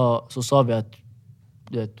så sa vi att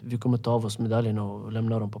vi kommer ta av oss medaljen och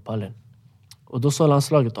lämna dem på pallen. Och då sa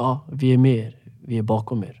landslaget, vi är med er. Vi är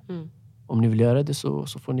bakom er. Om ni vill göra det så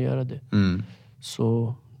får ni göra det.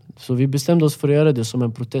 Så vi bestämde oss för att göra det som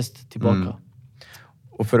en protest tillbaka.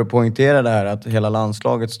 Och för att poängtera det här att hela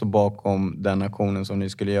landslaget står bakom den aktionen som ni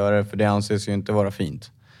skulle göra, för det anses ju inte vara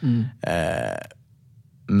fint.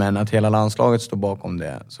 Men att hela landslaget står bakom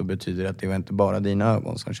det, så betyder det att det var inte bara dina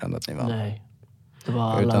ögon som kände att ni vann. Nej, det var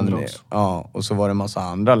alla andra också. Ja, och så var det en massa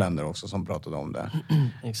andra länder också som pratade om det.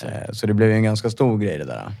 Exakt. Så det blev ju en ganska stor grej det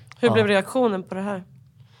där. Hur blev reaktionen på det här?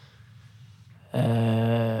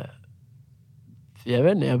 Jag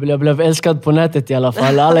vet inte, jag blev älskad på nätet i alla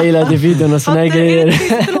fall. Alla gillade videon och såna här grejer.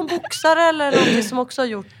 Finns det någon boxare eller någon som också har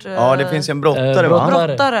gjort... Ja, det finns en brottare, va?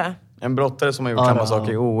 Brottare. En brottare som har gjort samma sak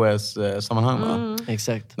i OS-sammanhang, va?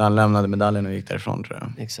 Exakt. När han lämnade medaljen och gick därifrån, tror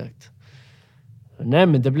jag. Exakt. Nej,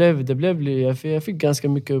 men det blev jag fick ganska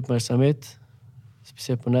mycket uppmärksamhet.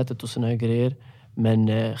 Speciellt på nätet och såna här grejer. Men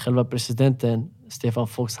själva presidenten, Stefan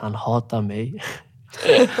Fox, han hatar mig.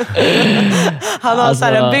 Han har så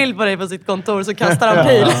här en bild på dig på sitt kontor, så kastar han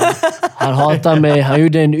pil. Han hatar mig. Han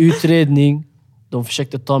gjorde en utredning. De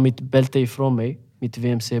försökte ta mitt bälte ifrån mig. Mitt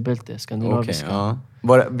VMC-bälte, skandinaviska.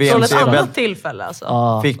 Okay, Från ett annat tillfälle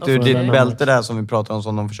alltså. Fick du ditt bälte där som vi pratar om,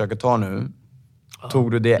 som de försöker ta nu?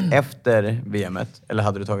 Tog du det efter VM:et? Eller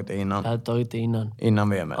hade du tagit det innan? Jag hade tagit det innan. Innan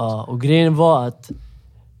VM:et? Ja, och grejen var att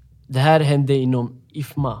det här hände inom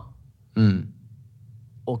IFMA.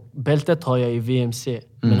 Och bältet har jag i VMC.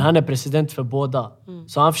 Men han är president för båda.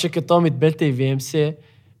 Så han försöker ta mitt bälte i VMC.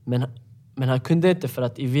 Men han kunde inte, för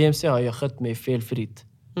att i VMC har jag skött mig felfritt.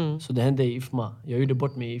 Så det hände i IFMA. Jag gjorde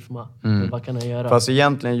bort mig i IFMA. Men vad kan han göra? Fast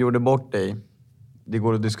egentligen gjorde bort dig. Det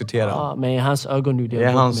går att diskutera. Ja, men i hans ögon gjorde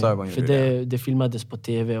jag bort mig. För det filmades på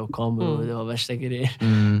tv och kameror. Och det var värsta grejer.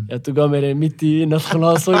 Jag tog av mig det mitt i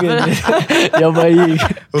nationalsången. Jag bara gick.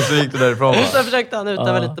 Och så gick du därifrån, va? Och så försökte han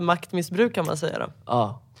utöva lite maktmissbruk, kan man säga då.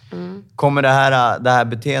 Ja. Kommer det här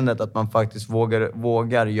beteendet att man faktiskt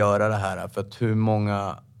vågar göra det här? För att hur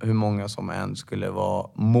många som än skulle vara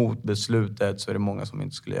mot beslutet, så är det många som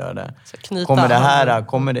inte skulle göra det.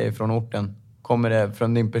 Kommer det från orten? Kommer det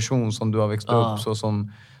från din person som du har växt upp, så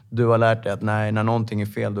som du har lärt dig att nej, när någonting är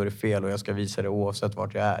fel, då är det fel och jag ska visa det oavsett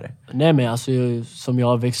vart jag är? Nej, men alltså, som jag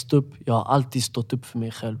har växt upp, jag har alltid stått upp för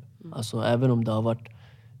mig själv. Alltså, även om det har varit...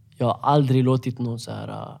 Jag har aldrig låtit någon så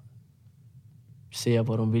här säga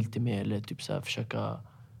vad de vill till mig eller typ så här försöka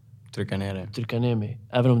trycka ner mig.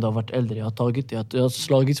 Även om det har varit äldre. Jag har tagit det. Jag har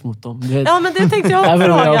slagits mot dem. Ja, men det tänkte jag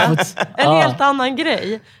fråga. En helt annan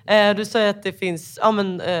grej. Du säger att det finns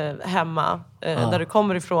hemma där du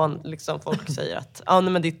kommer ifrån, liksom, folk säger att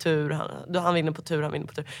men det är tur. Han vinner på tur, han vinner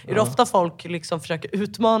på tur. Är det ofta folk liksom försöker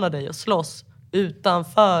utmana dig och slåss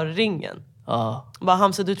utanför ringen? Bara,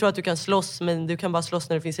 Hamza, du tror att du kan slåss, men du kan bara slåss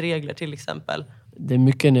när det finns regler, till exempel. Det är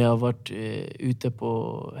mycket när jag har varit ute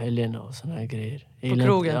på helgerna och såna här grejer. På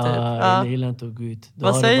krogen typ? Jag gillar inte att gå ut.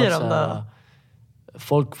 Vad säger de då?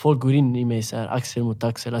 Folk går in i mig så här, axel mot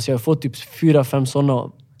axel. Alltså jag får typ 4-5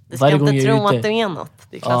 sådana varje gång jag är ute. Du ska inte tro att det är något.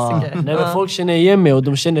 Det är klassiker. Nej, men folk känner igen mig och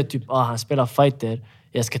de känner typ han spelar fighter.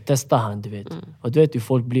 Jag ska testa han, du vet. Och du vet hur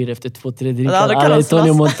folk blir efter 2-3 drinkar. Alla är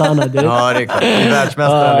Tony Montana, du vet. Ja, det är klart. Det är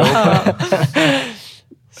världsmästare.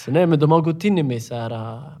 Så nej, men de har gått in i mig så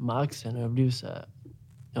här med axeln och jag blir så här...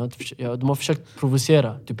 de har försökt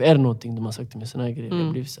provocera. Typ, är det någonting de har sagt till mig, såna här grejer.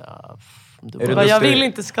 Jag blir så här... Jag vill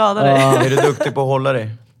inte skada dig. Är du duktig på att hålla dig?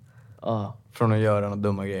 Ja. Från att göra några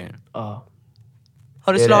dumma grejer? Ja.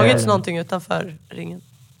 Har du slagits någonting utanför ringen?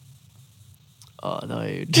 Ja, det har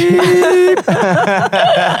jag gjort.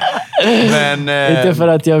 Men, inte för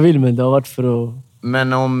att jag vill, men det har varit för att...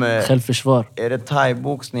 Men om... självförsvar. Är det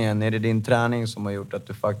thai-boxningen, är det din träning som har gjort att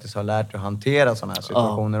du faktiskt har lärt dig att hantera sådana här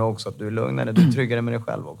situationer också? Att du är lugnare, du är tryggare med dig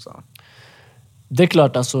själv också? Det är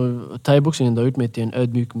klart, alltså thai-boxningen har gjort mig till en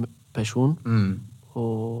ödmjuk person.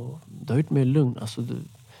 Och det har gjort mig lugn. Alltså,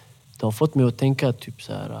 det har fått mig att tänka typ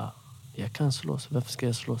så här: jag kan slåss, varför ska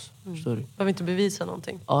jag slåss? Förstår du? Behöver inte bevisa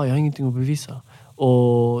någonting. Ja, jag har ingenting att bevisa.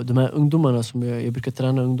 Och de här ungdomarna som jag brukar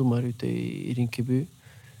träna ungdomar ute i Rinkeby.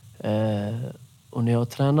 Och när jag har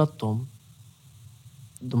tränat dem,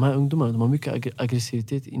 de här ungdomarna, de har mycket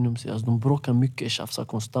aggressivitet inom sig. Alltså, de bråkar mycket, tjafsar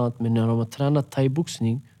konstant. Men när de har tränat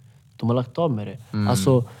thai-boxning, de har lagt av med det.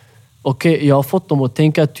 Alltså, Okej, jag har fått dem att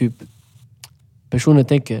tänka typ... Personen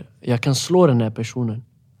tänker, jag kan slå den här personen.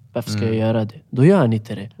 Varför ska jag göra det? Då gör han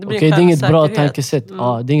inte det. blir Okej, det är inget bra självsäkerhet. tankesätt.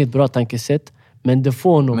 Ja, det är inget bra tankesätt. Men det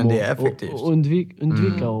får honom Men det är effektivt. att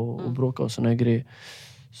undvika och bråka och såna grejer.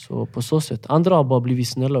 Så på så sätt. Andra har bara blivit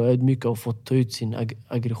snälla och ödmjuka och fått ta ut sin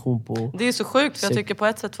aggression på... Det är så sjukt, för jag tycker på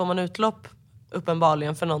ett sätt får man utlopp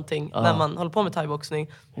uppenbarligen för någonting när man håller på med thaiboxning.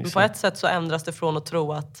 Men på ett sätt så ändras det från att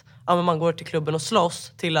tro att men man går till klubben och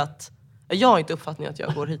slåss till att jag har inte uppfattningen att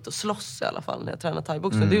jag går hit och slåss i alla fall när jag tränar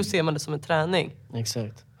thaiboxning. Det ser man det som en träning.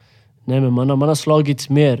 Exakt. Nej, men man har slagits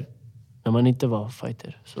mer när man inte var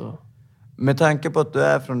fighter. Så. Med tanke på att du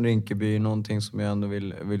är från Rinkeby, någonting som jag ändå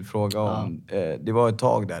vill fråga om. Det var ett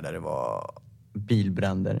tag där det var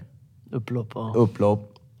bilbränder.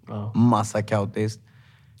 Upplopp. Ja. Massa kautiskt.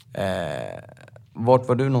 Vart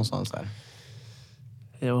var du någonstans här?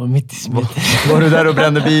 Jag var mitt i smeten. Var du där och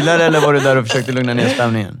brände bilar eller var du där och försökte lugna ner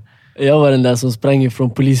stämningen? Jag var den där som sprang ifrån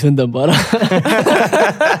polishunden bara.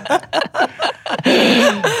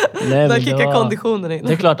 Nej, där kickar konditionen in.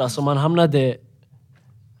 Det är klart, alltså man hamnade...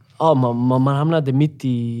 Ja, man hamnade mitt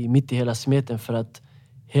i hela smeten för att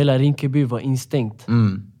hela Rinkeby var instängt.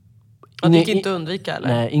 Det gick inte att undvika eller?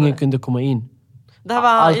 Nej, ingen kunde komma in. Det här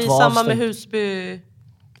var i samband med Husby...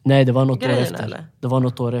 Nej, det var något år efter. Eller? Det var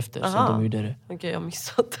något år efter som de gjorde det. Okej, jag har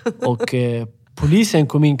missat. Och polisen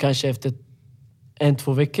kom in kanske efter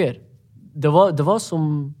 1-2 veckor. Det var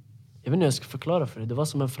som... Jag vet inte hur jag ska förklara för det. Det var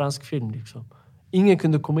som en fransk film liksom. Ingen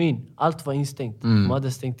kunde komma in. Allt var instängt. De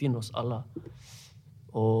hade stängt in oss alla.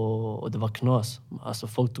 Och det var knas. Alltså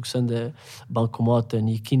folk tog sönder bankomaten,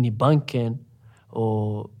 gick in i banken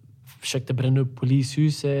och försökte bränna upp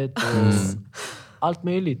polishuset. Och allt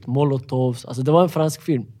möjligt. Molotovs. Alltså det var en fransk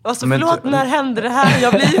film. Alltså förlåt, när hände det här?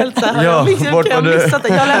 Jag blir helt såhär. Jag missat det.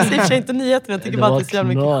 Jag läste i och för sig inte nyheterna. Jag tycker bara att det är så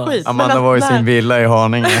jävla mycket skit. Amanda var i sin villa i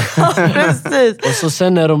Haninge. Precis. Och så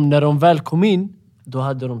sen när de väl kom in, då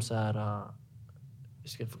hade de så här...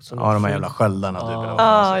 de här jävla sköldarna.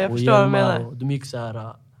 Jag förstår vad du menar. De gick så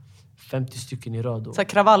här 50 stycken i rad. Så här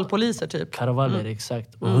kravallpoliser typ. Karavaller,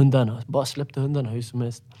 exakt. Och hundarna. Bara släppte hundarna hur som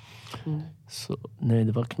helst. Så nej,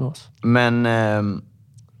 det var knas. Men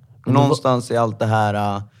någonstans i allt det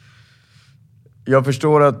här... jag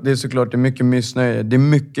förstår att det är såklart det är mycket missnöje. Det är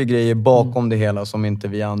mycket grejer bakom det hela som inte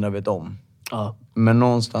vi andra vet om. Ja. Men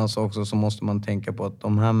någonstans också så måste man tänka på att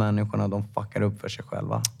de här människorna, de fuckar upp för sig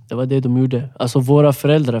själva. Det var det de gjorde. Alltså våra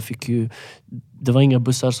föräldrar fick ju... Det var inga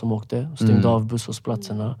bussar som åkte. Stängde av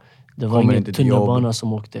busshållplatserna. Det var ingen tunnelbana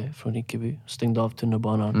som åkte från Rinkeby. Stängde av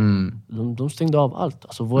tunnelbanan. De stängde av allt.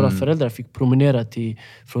 Alltså våra föräldrar fick promenera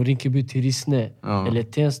från Rinkeby till Rissne eller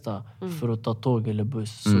Tensta för att ta tåg eller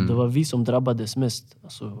buss. Så det var vi som drabbades mest.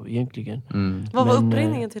 Alltså egentligen. Vad var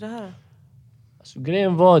uppringningen till det här? Alltså,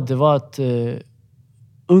 grejen var att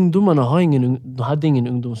ungdomarna hade ingen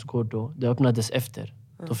ungdomsgård då. Det öppnades efter.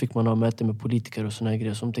 Då fick man ha möte med politiker och såna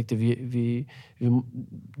grejer. Som tänkte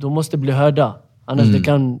de måste bli hörda. Annars det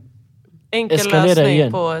kan enkel eskalera lösning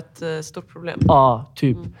igen. På ett stort problem. Ja,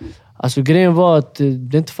 typ. Alltså grejen var att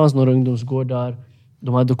det inte fanns några ungdomsgårdar.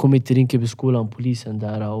 De hade kommit till Rinkebyskolan, polisen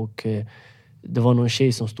där. Och det var någon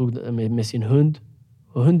tjej som stod med sin hund.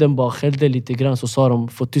 Och hunden bara skällde lite grann. Så sa de,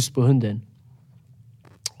 få tyst på hunden.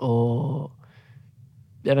 Och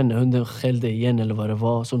jag vet inte, hunden skällde igen eller vad det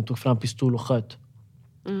var. Så de tog fram pistol och sköt.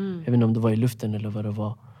 Jag vet inte om det var i luften eller vad det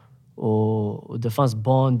var. Och det fanns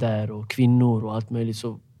barn där och kvinnor och allt möjligt.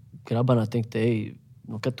 Så grabbarna tänkte,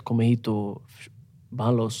 de kan inte komma hit och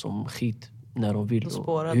behandla oss som skit när de vill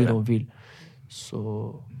och hur de vill.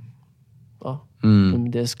 Så ja,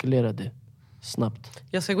 det eskalerade snabbt.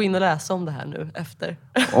 Jag ska gå in och läsa om det här nu efter.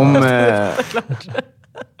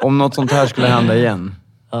 Om något sånt här skulle hända igen,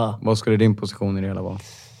 vad skulle din position i det hela vara?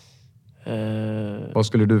 Vad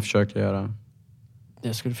skulle du försöka göra?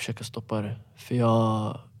 Jag skulle försöka stoppa det.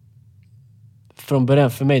 För från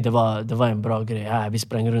början för mig det var en bra grej. Vi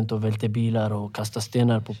sprang runt och välte bilar och kastade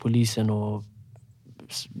stenar på polisen och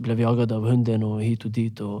blev jagade av hunden och hit och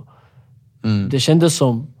dit. Och det kändes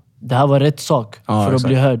som det här var rätt sak för att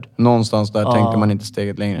bli hörd. Någonstans där tänkte man inte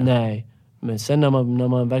steget längre. Nej, men sen när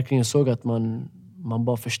man verkligen såg att man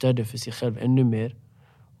bara förstörde för sig själv ännu mer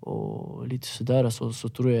och lite sådär, så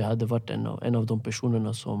tror jag hade varit en av de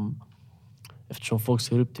personerna som, eftersom folk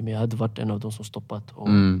ser upp till mig, hade varit en av de som stoppat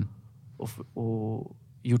och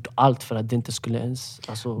gjort allt för att det inte skulle ens...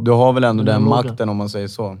 Alltså, du har väl ändå den makten, om man säger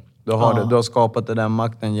så. Du har skapat den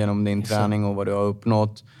makten genom din träning och vad du har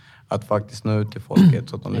uppnått. Att faktiskt nå ut till folket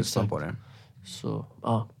så att de lyssnar på det. Så,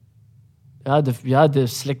 jag hade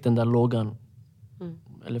släckt den där lågan.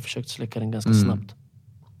 Eller försökt släcka den ganska snabbt.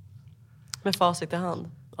 Med facit i hand.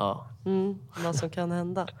 Vad som kan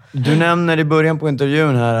hända. Du nämner i början på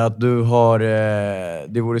intervjun här att du har,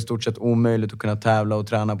 det vore i stort sett omöjligt att kunna tävla och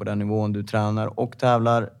träna på den nivån du tränar och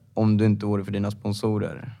tävlar om du inte vore för dina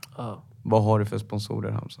sponsorer. Vad har du för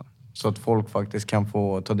sponsorer, Hamza? Så att folk faktiskt kan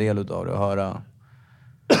få ta del av det och höra.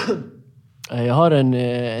 Jag har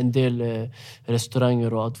en del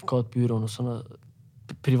restauranger och advokatbyrån och sådana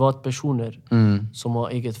privatpersoner som har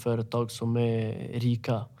eget företag, som är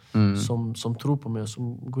rika, som tror på mig och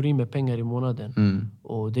som går in med pengar i månaden.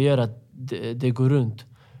 Och det gör att det går runt.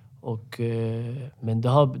 Men det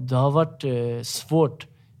har varit svårt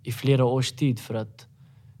i flera års tid för att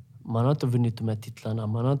man har inte vunnit de här titlarna.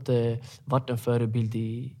 Man har inte varit en förebild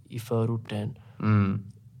i förorten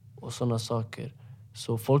och sådana saker.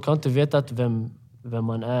 Så folk har inte vetat vem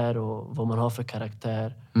man är och vad man har för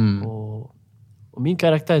karaktär. Och min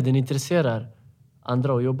karaktär, den intresserar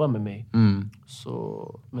andra att jobba med mig. Så,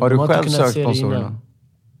 har du själv sökt sponsorerna?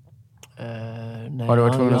 Nej, har du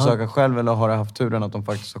varit tvungen att söka själv eller har du haft turen att de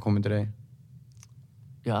faktiskt har kommit till dig?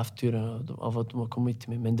 Jag har haft turen av att de har kommit till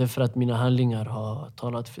mig. Men det är för att mina handlingar har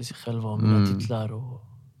talat för sig själva om mina titlar och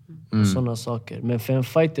sådana saker. Men för en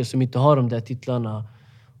fighter som inte har de där titlarna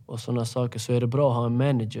och sådana saker så är det bra att ha en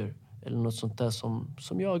manager eller något sånt där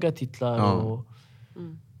som jagar titlar. Och,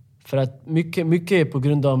 för att mycket är på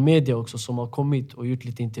grund av media också som har kommit och gjort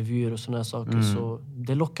lite intervjuer och sådana saker. Så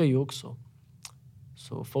det lockar ju också.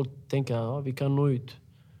 Så folk tänker vi kan nå ut.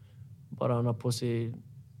 Bara han har på sig,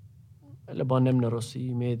 eller bara nämner oss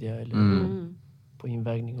i media eller på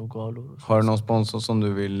invägning och galor. Och har du någon sponsor som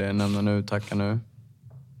du vill nämna nu, tacka nu?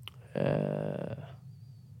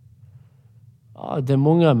 Det är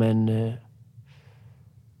många, men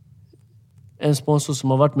en sponsor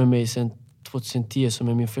som har varit med mig sedan 2010 som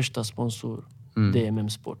är min första sponsor, det är MM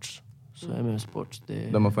Sports. Så MM Sports,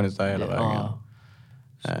 de har funnits där hela vägen.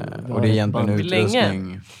 Och det är egentligen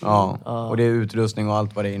utrustning. Och det är utrustning och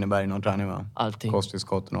allt vad det innebär inom träning, va? Allting.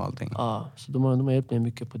 Kosttillskotten och allting. Så de har hjälpt mig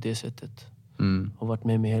mycket på det sättet. Och varit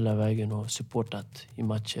med mig hela vägen och supportat i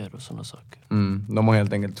matcher och sådana saker. De har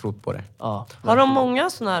helt enkelt trott på det. Har de många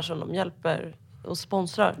sådana här som de hjälper och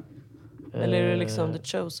sponsrar? Eller är det liksom the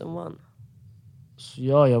chosen one? Så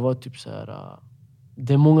jag var typ så här.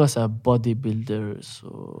 Det är många så här bodybuilders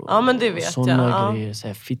och men det vet såna grejer, så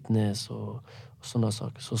här fitness och sådana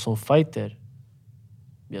saker. Så som fighter,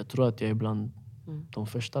 jag tror att jag är bland de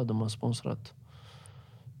första de har sponsrat.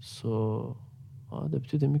 Så det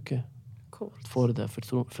betyder mycket. Coolt. Att få det där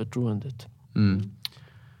förtroendet.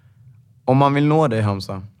 Om man vill nå dig,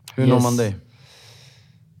 Hamza, hur når man dig?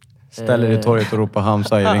 Ställer dig i torget och ropar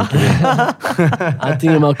Hamza i Rinkeby.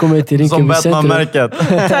 Antingen man kommer till Rinkeby som Batman-märket.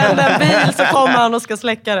 Tänd en bil så kommer han och ska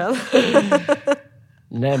släcka den.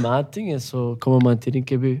 Nej, men antingen så kommer man till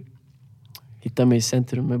Rinkeby, hittar mig i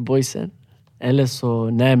centrum med boysen. Eller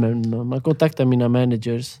så, men man kontaktar mina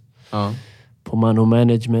managers på Mano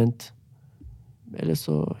Management. Eller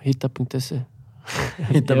så hitta.se.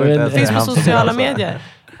 Finns på sociala medier.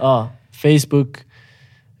 Facebook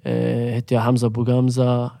heter jag Hamza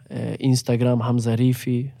Bougamza. Instagram Hamza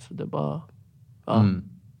Rifi. Så det är bara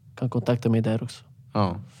kan kontakta mig där också.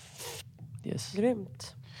 Yes.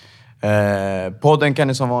 Grymt. Podden kan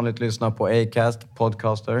ni som vanligt lyssna på Acast,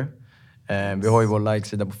 Podcaster. Vi har ju vår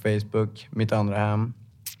like-sida på Facebook, Mitt Andra Hem.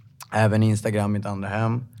 Även Instagram, Mitt Andra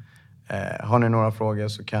Hem. Har ni några frågor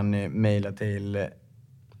så kan ni mejla till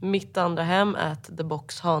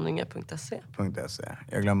mittandrahem@theboxhaninge.se.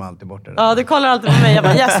 Jag glömmer alltid bort det där. Ja, du kollar alltid på mig. Jag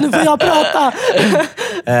bara, yes, nu får jag prata!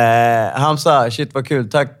 Hamza, shit vad kul.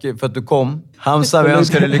 Tack för att du kom. Hamza, vi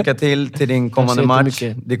önskar dig lycka till din kommande match.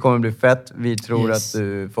 Det kommer bli fett. Vi tror att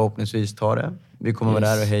du förhoppningsvis tar det. Vi kommer vara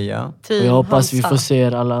där och heja. Och jag hoppas vi får se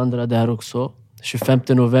er alla andra där också. 25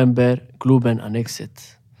 november, Globen Annexet.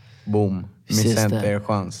 Boom. Missa inte er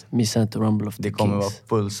chans. Missa inte Rumble of the Kings. Det kommer vara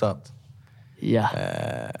fullsatt. Ja.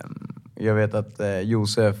 Jag vet att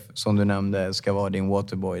Josef, som du nämnde, ska vara din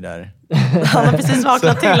waterboy där. Han har precis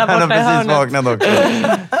vaknat till där borta i hörnet. Han har precis vaknat också.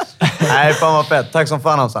 Nej, fan vad fett. Tack som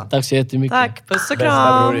fan, Hamza. Tack så jättemycket. Tack, puss och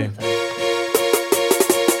kram. Bästa brori.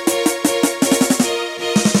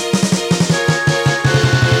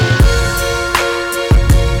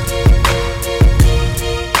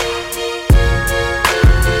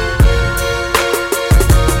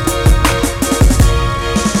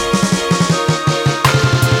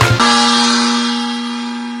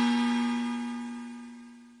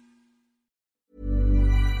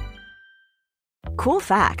 Cool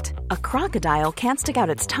fact, a crocodile can't stick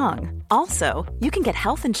out its tongue. Also, you can get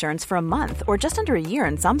health insurance for a month or just under a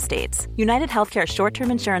year in some states. United Healthcare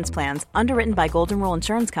short-term insurance plans, underwritten by Golden Rule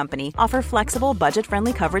Insurance Company, offer flexible,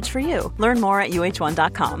 budget-friendly coverage for you. Learn more at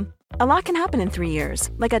uh1.com. A lot can happen in 3 years,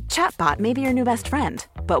 like a chatbot may be your new best friend.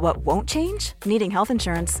 But what won't change? Needing health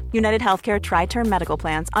insurance. United Healthcare Tri-Term Medical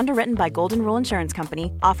Plans, underwritten by Golden Rule Insurance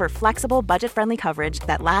Company, offer flexible, budget-friendly coverage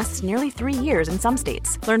that lasts nearly 3 years in some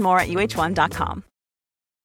states. Learn more at uh1.com.